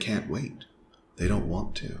 but they can't wait. They don't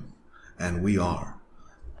want to. And we are.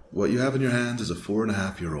 What you have in your hands is a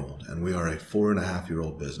 4.5-year-old, and we are a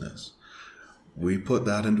 4.5-year-old business. We put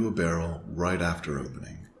that into a barrel right after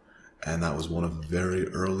opening. And that was one of the very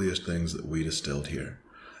earliest things that we distilled here.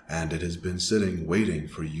 And it has been sitting, waiting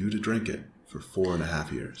for you to drink it for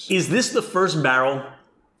 4.5 years. Is this the first barrel?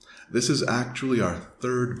 This is actually our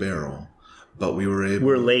third barrel, but we were able...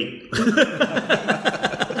 We're late.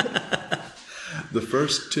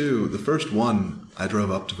 The first one, I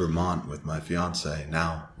drove up to Vermont with my fiance,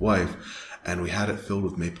 now wife, and we had it filled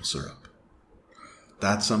with maple syrup.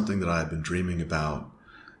 That's something that I had been dreaming about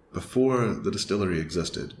before the distillery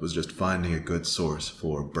existed, was just finding a good source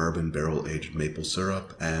for bourbon barrel-aged maple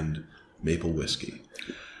syrup and maple whiskey.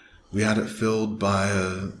 We had it filled by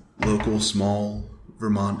a local small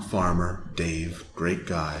Vermont farmer, Dave, great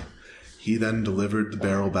guy. He then delivered the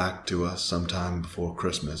barrel back to us sometime before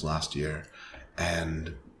Christmas last year,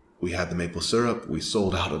 and we had the maple syrup. We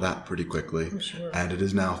sold out of that pretty quickly, and it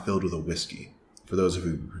is now filled with a whiskey. For those of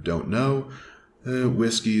you who don't know,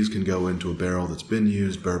 whiskeys can go into a barrel that's been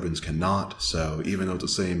used, bourbons cannot. So even though it's the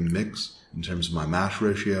same mix in terms of my mash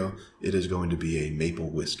ratio, it is going to be a maple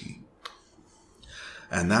whiskey.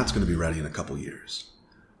 And that's going to be ready in a couple years.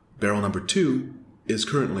 Barrel number 2 is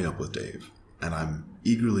currently up with Dave, and I'm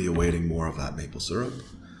eagerly awaiting more of that maple syrup.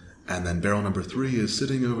 And then barrel number 3 is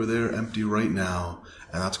sitting over there empty right now,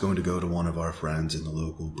 and that's going to go to one of our friends in the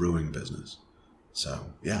local brewing business.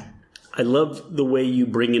 So, yeah. I love the way you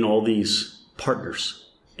bring in all these partners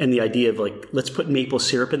and the idea of like, let's put maple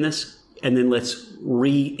syrup in this and then let's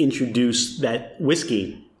reintroduce that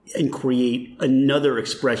whiskey and create another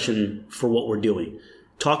expression for what we're doing.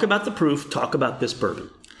 Talk about the proof. Talk about this bourbon.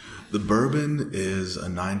 The bourbon is a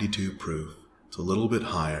 92 proof. It's a little bit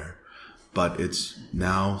higher, but it's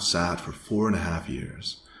now sat for 4.5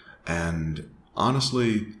 years. And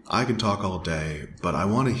honestly, I can talk all day, but I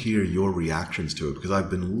want to hear your reactions to it because I've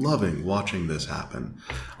been loving watching this happen.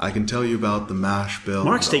 I can tell you about the mash bill.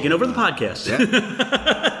 Mark's taking over the podcast. Yeah.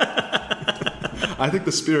 I think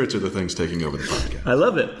the spirits are the things taking over the podcast. I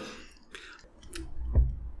love it.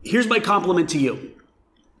 Here's my compliment to you.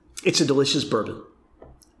 It's a delicious bourbon.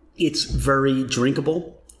 It's very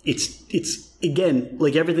drinkable. It's again,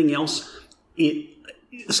 like everything else,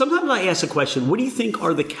 sometimes I ask a question, what do you think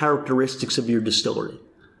are the characteristics of your distillery?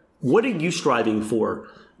 What are you striving for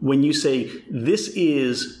when you say this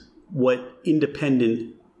is what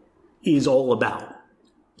independent is all about?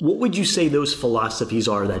 What would you say those philosophies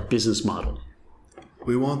are, that business model?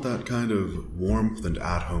 We want that kind of warmth and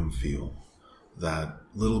at-home feel. That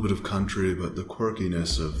little bit of country, but the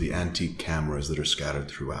quirkiness of the antique cameras that are scattered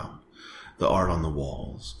throughout. The art on the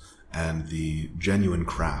walls. And the genuine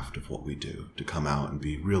craft of what we do to come out and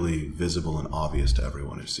be really visible and obvious to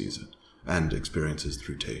everyone who sees it and experiences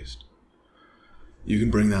through taste. You can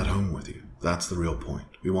bring that home with you. That's the real point.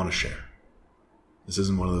 We want to share. This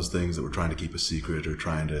isn't one of those things that we're trying to keep a secret or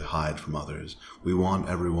trying to hide from others. We want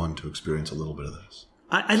everyone to experience a little bit of this.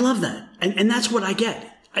 I love that. And that's what I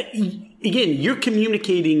get. Again, you're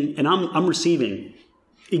communicating and I'm receiving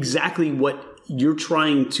exactly what you're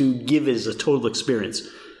trying to give as a total experience.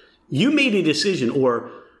 You made a decision,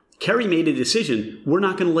 or Kerry made a decision. We're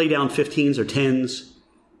not going to lay down 15s or 10s.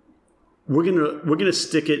 We're gonna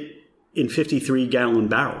stick it in 53-gallon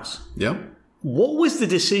barrels. Yep. What was the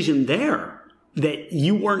decision there that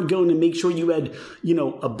you weren't going to make sure you had,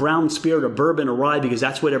 a brown spirit, a bourbon, a rye, because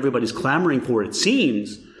that's what everybody's clamoring for, it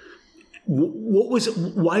seems.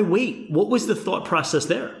 Why wait? What was the thought process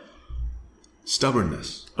there?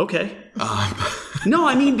 Stubbornness. Okay. No,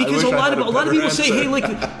 I mean, because a lot of people say, hey, like,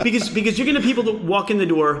 because you're going to people that walk in the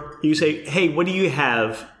door, you say, hey, what do you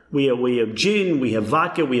have? We have gin, we have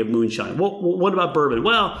vodka, we have moonshine. Well, what about bourbon?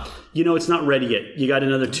 Well, it's not ready yet. You got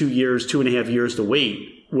another 2.5 years to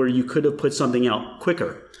wait, where you could have put something out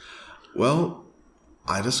quicker. Well,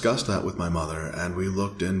 I discussed that with my mother, and we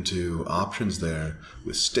looked into options there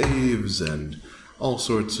with staves and all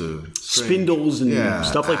sorts of spindles and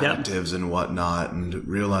stuff like that, additives and whatnot, and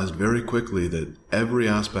realized very quickly that every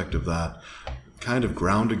aspect of that kind of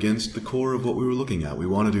ground against the core of what we were looking at. We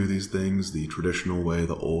want to do these things the traditional way,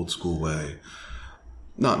 the old school way.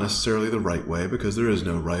 Not necessarily the right way, because there is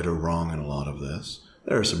no right or wrong in a lot of this.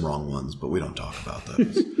 There are some wrong ones, but we don't talk about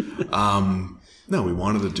those. No, we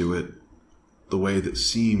wanted to do it the way that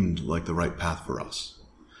seemed like the right path for us.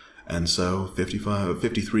 And so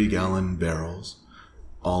 53-gallon barrels,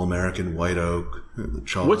 all-American white oak.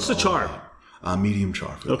 Char. What's the char? Medium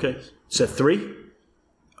char. Okay. Is that 3?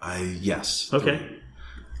 Yes. Okay.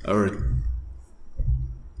 Or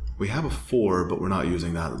we have a 4, but we're not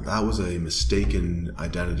using that. That was a mistaken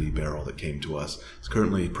identity barrel that came to us. It's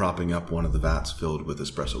currently propping up one of the vats filled with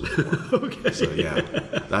espresso liqueur. Okay. So yeah,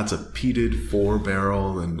 that's a peated 4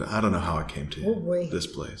 barrel, and I don't know how it came to this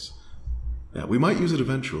place. Yeah, we might use it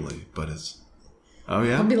eventually, but it's... Oh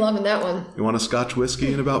yeah? I'll be loving that one. You want a Scotch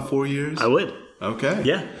whiskey in about 4 years? I would. Okay.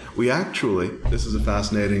 Yeah. We actually, this is a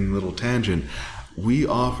fascinating little tangent, we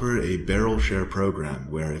offer a barrel share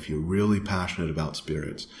program where if you're really passionate about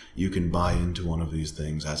spirits, you can buy into one of these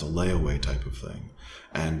things as a layaway type of thing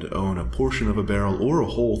and own a portion of a barrel or a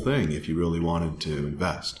whole thing if you really wanted to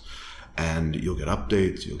invest. And you'll get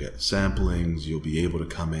updates, you'll get samplings, you'll be able to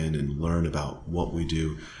come in and learn about what we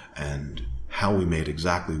do and how we made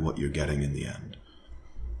exactly what you're getting in the end.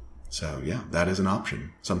 So yeah, that is an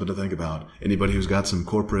option. Something to think about. Anybody who's got some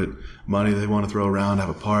corporate money they want to throw around, have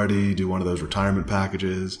a party, do one of those retirement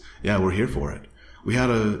packages, yeah, we're here for it. We had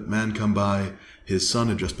a man come by, his son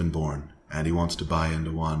had just been born, and he wants to buy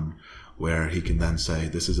into one where he can then say,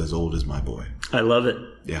 this is as old as my boy. I love it.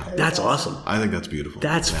 Yeah. That's awesome. I think that's beautiful.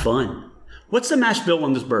 That's fun. What's the mash bill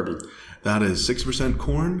on this bourbon? That is 6%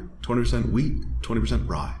 corn, 20% wheat, 20%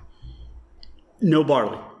 rye. No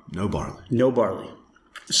barley. No barley. No barley.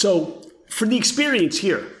 So for the experience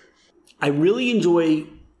here, I really enjoy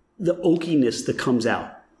the oakiness that comes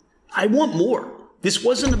out. I want more. This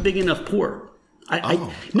wasn't a big enough pour.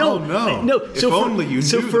 No. If only you knew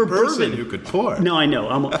the person who could pour. No, I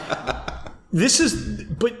know.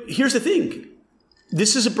 But here's the thing.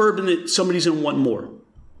 This is a bourbon that somebody's going to want more.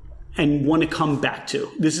 and want to come back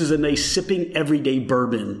to. This is a nice sipping everyday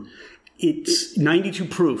bourbon. It's 92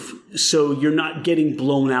 proof, so you're not getting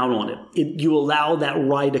blown out on it. You allow that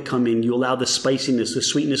rye to come in. You allow the spiciness, the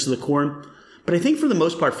sweetness of the corn. But I think for the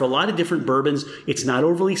most part, for a lot of different bourbons, it's not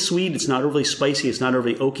overly sweet. It's not overly spicy. It's not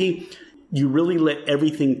overly oaky. You really let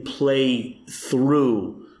everything play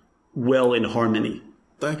through well in harmony.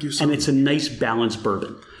 Thank you so And much. it's a nice balanced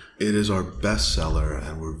bourbon. It is our best seller,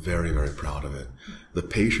 and we're very, very proud of it. The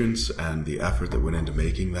patience and the effort that went into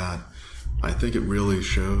making that, I think it really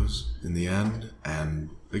shows in the end.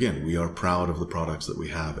 And again, we are proud of the products that we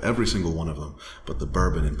have, every single one of them, but the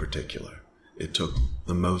bourbon in particular. It took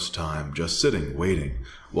the most time just sitting, waiting,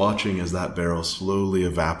 watching as that barrel slowly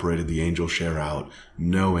evaporated the angel share out,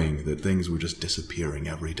 knowing that things were just disappearing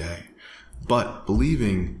every day. But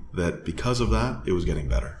believing that because of that, it was getting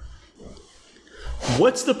better.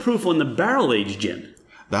 What's the proof on the barrel-aged gin?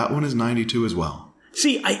 That one is 92 as well.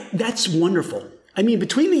 See, that's wonderful. I mean,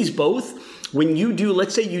 between these both, when you do,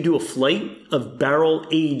 let's say you do a flight of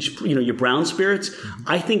barrel-aged, your brown spirits,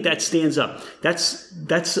 I think that stands up.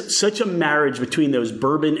 That's such a marriage between those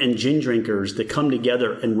bourbon and gin drinkers that come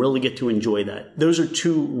together and really get to enjoy that. Those are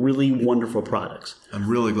two really wonderful products. I'm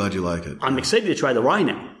really glad you like it. I'm excited to try the rye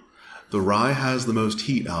now. The rye has the most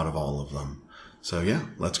heat out of all of them. So yeah,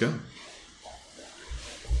 let's go.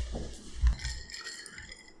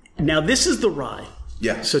 Now, this is the rye.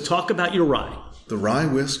 Yes. So talk about your rye. The rye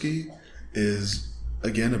whiskey is,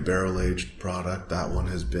 again, a barrel-aged product. That one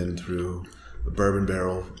has been through the bourbon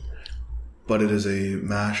barrel. But it is a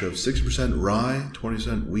mash of 60% rye,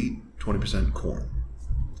 20% wheat, 20% corn.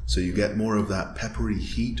 So you get more of that peppery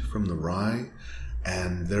heat from the rye.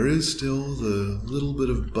 And there is still the little bit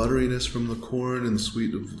of butteriness from the corn and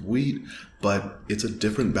sweet of wheat. But it's a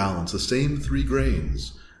different balance. The same 3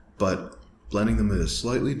 grains, but blending them at a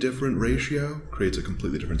slightly different ratio creates a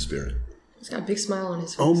completely different spirit. He's got a big smile on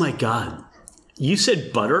his face. Oh my God. You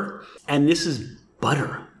said butter, and this is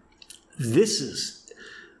butter. This is,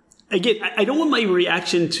 again, I don't want my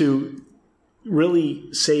reaction to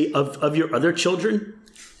really say of your other children.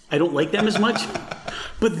 I don't like them as much.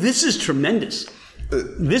 But this is tremendous.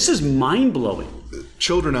 This is mind-blowing.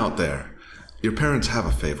 Children out there, your parents have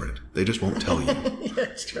a favorite. They just won't tell you.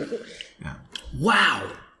 That's true. Yeah.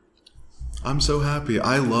 Wow. I'm so happy.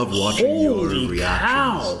 I love watching Holy your reactions.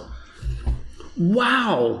 cow.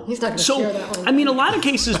 Wow. He's not going to share that one. I mean, a lot of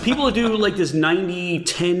cases, people do like this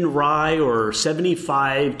 90-10 rye or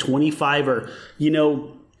 75-25 or,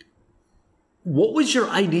 what was your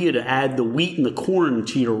idea to add the wheat and the corn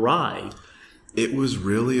to your rye? It was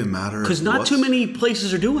really a matter of... Because not too many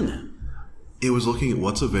places are doing that. It was looking at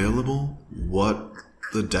what's available, what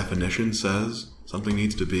the definition says something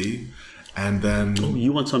needs to be, and then... Oh,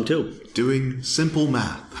 you want some too. Doing simple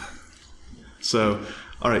math. So,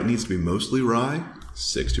 all right, it needs to be mostly rye,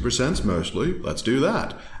 60% mostly, let's do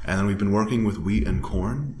that. And then we've been working with wheat and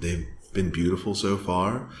corn. They've been beautiful so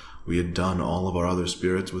far. We had done all of our other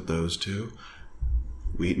spirits with those two.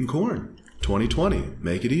 Wheat and corn, 20-20,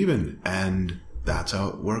 make it even. And that's how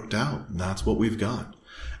it worked out. And that's what we've got.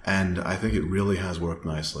 And I think it really has worked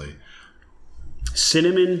nicely.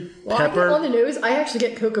 Cinnamon, pepper. On the news, I actually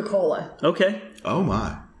get Coca-Cola. Okay. Oh,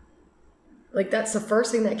 my. Like, that's the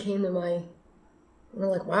first thing that came to my... And I'm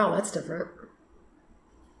like, wow, that's different.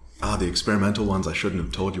 The experimental ones, I shouldn't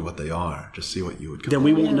have told you what they are. Just see what you would come Then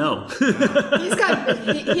we won't know.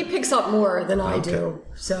 He picks up more than I do.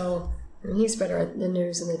 So, he's better at the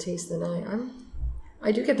news and the taste than I am.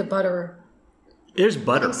 I do get the butter. There's I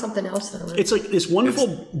butter. think something else, though. It's like this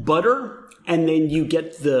wonderful butter, and then you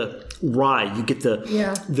get the rye. You get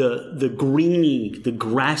the greeny, the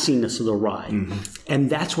grassiness of the rye. Mm-hmm. And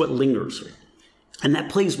that's what lingers. And that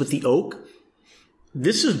plays with the oak.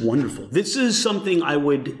 This is wonderful. This is something I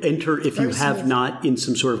would enter if you have not in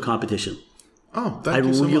some sort of competition. Oh, thank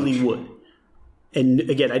you so much. I really would. And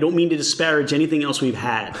again, I don't mean to disparage anything else we've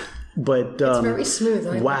had, but... it's very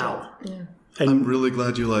smooth. Wow. Yeah. I'm really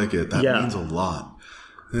glad you like it. That means a lot.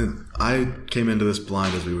 I came into this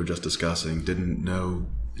blind, as we were just discussing, didn't know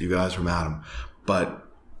you guys from Adam, but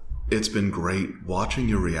it's been great watching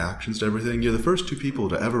your reactions to everything. You're the first 2 people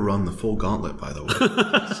to ever run the full gauntlet, by the way.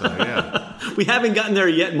 So, yeah. We haven't gotten there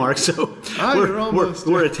yet, Mark, so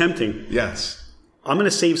we're attempting. Yes. I'm going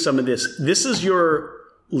to save some of this. This is your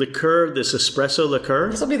liqueur, this espresso liqueur?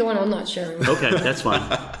 This will be the one I'm not sharing. Okay, that's fine.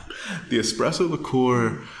 The espresso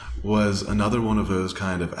liqueur was another one of those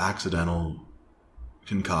kind of accidental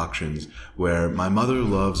concoctions where my mother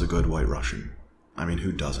loves a good White Russian. I mean,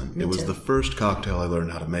 who doesn't? It was the first cocktail I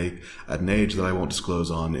learned how to make at an age that I won't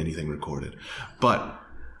disclose on anything recorded. But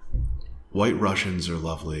White Russians are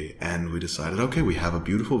lovely, and we decided, okay, we have a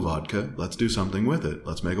beautiful vodka. Let's do something with it.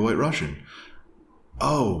 Let's make a White Russian.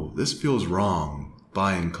 Oh, this feels wrong,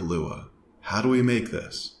 buying Kahlua. How do we make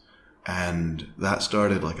this? And that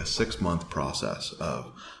started like a 6-month process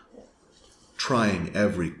of trying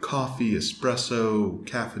every coffee, espresso,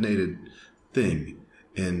 caffeinated thing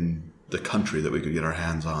in the country that we could get our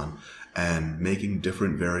hands on and making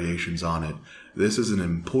different variations on it. This is an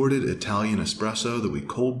imported Italian espresso that we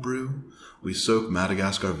cold brew. We soak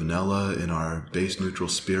Madagascar vanilla in our base neutral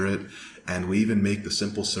spirit, and we even make the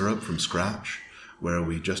simple syrup from scratch, where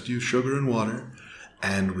we just use sugar and water,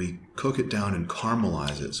 and we cook it down and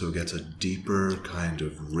caramelize it so it gets a deeper kind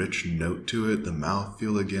of rich note to it. The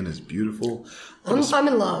mouthfeel, again, is beautiful. I'm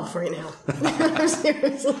in love right now.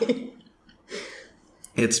 Seriously.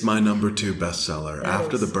 It's my number 2 bestseller.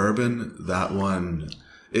 After the bourbon, that one,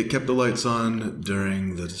 it kept the lights on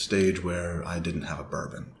during the stage where I didn't have a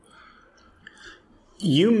bourbon.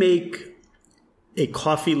 You make a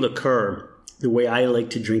coffee liqueur the way I like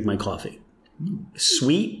to drink my coffee.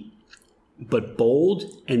 Sweet, but bold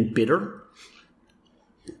and bitter.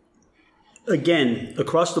 Again,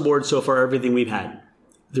 across the board so far, everything we've had,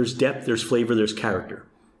 there's depth, there's flavor, there's character.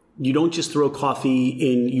 You don't just throw coffee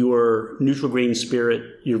in your neutral grain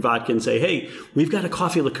spirit, your vodka, and say, hey, we've got a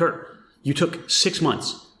coffee liqueur. You took 6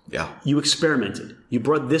 months. Yeah. You experimented. You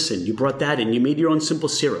brought this in. You brought that in. You made your own simple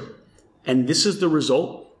syrup. And this is the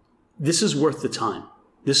result. This is worth the time.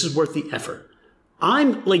 This is worth the effort.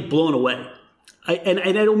 I'm like blown away. And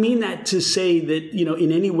I don't mean that to say that,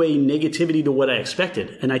 in any way negativity to what I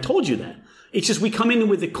expected. And I told you that. It's just we come in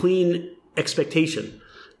with a clean expectation.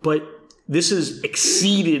 But this has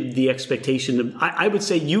exceeded the expectation. I would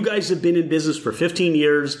say you guys have been in business for 15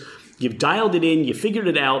 years. You've dialed it in. You figured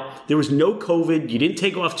it out. There was no COVID. You didn't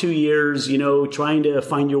take off 2 years, trying to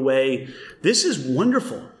find your way. This is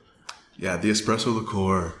wonderful. Yeah, the espresso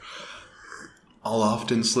liqueur. I'll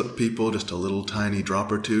often slip people just a little tiny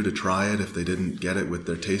drop or two to try it if they didn't get it with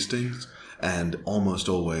their tastings. And almost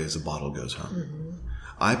always a bottle goes home. Mm-hmm.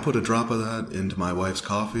 I put a drop of that into my wife's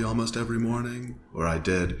coffee almost every morning, or I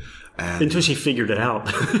did. And until she figured it out.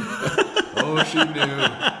 Oh, she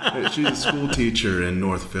knew. She's a school teacher in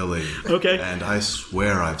North Philly. Okay. And I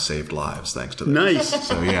swear I've saved lives thanks to this. Nice.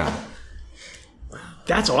 So, yeah.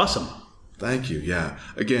 That's awesome. Thank you. Yeah.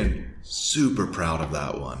 Again, super proud of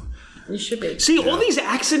that one. You should be. See, all these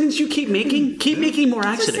accidents you keep making, making more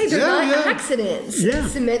accidents. Just say they're not accidents. Yeah.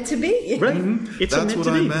 It's meant to be. Right. Mm-hmm. That's what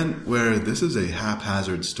I meant, where this is a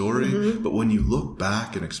haphazard story, but when you look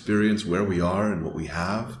back and experience where we are and what we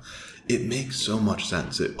have, it makes so much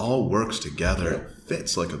sense. It all works together. It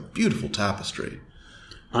fits like a beautiful tapestry.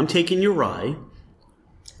 I'm taking your rye.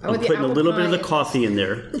 I'm putting a little bit of the coffee in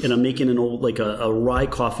there, and I'm making an old, like a rye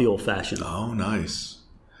coffee old-fashioned. Oh, nice.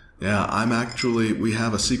 Yeah, we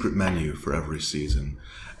have a secret menu for every season.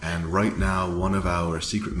 And right now, one of our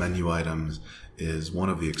secret menu items is one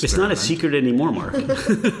of the experiments. It's not a secret anymore, Mark.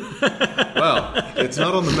 Well, it's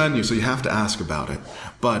not on the menu, so you have to ask about it.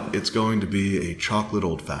 But it's going to be a chocolate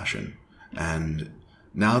old-fashioned. And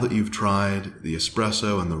now that you've tried the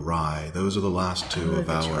espresso and the rye, those are the last two of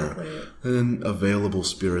our available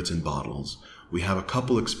spirits and bottles. We have a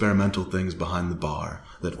couple experimental things behind the bar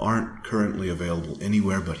that aren't currently available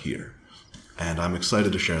anywhere but here. And I'm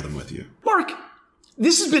excited to share them with you. Mark,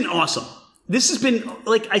 this has been awesome. This has been,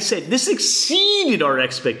 like I said, this exceeded our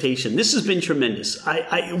expectation. This has been tremendous.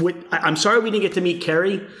 I'm sorry we didn't get to meet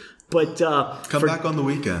Carrie, but come back on the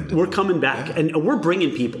weekend. We're coming back, and we're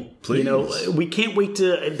bringing people. Please. We can't wait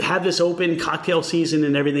to have this open, cocktail season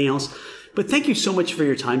and everything else. But thank you so much for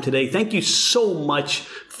your time today. Thank you so much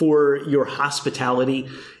for your hospitality.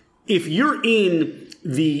 If you're in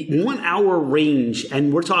the 1 hour range,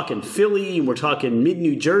 and we're talking Philly, and we're talking mid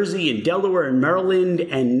New Jersey and Delaware and Maryland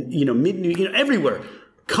and everywhere,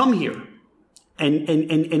 come here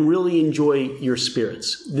and really enjoy your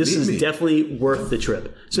spirits. This is definitely worth the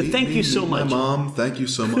trip. So thank you so much. My mom, thank you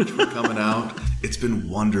so much for coming out. It's been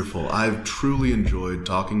wonderful. I've truly enjoyed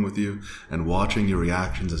talking with you and watching your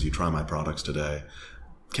reactions as you try my products today.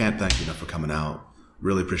 Can't thank you enough for coming out.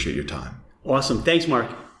 Really appreciate your time. Awesome. Thanks, Mark.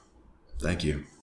 Thank you.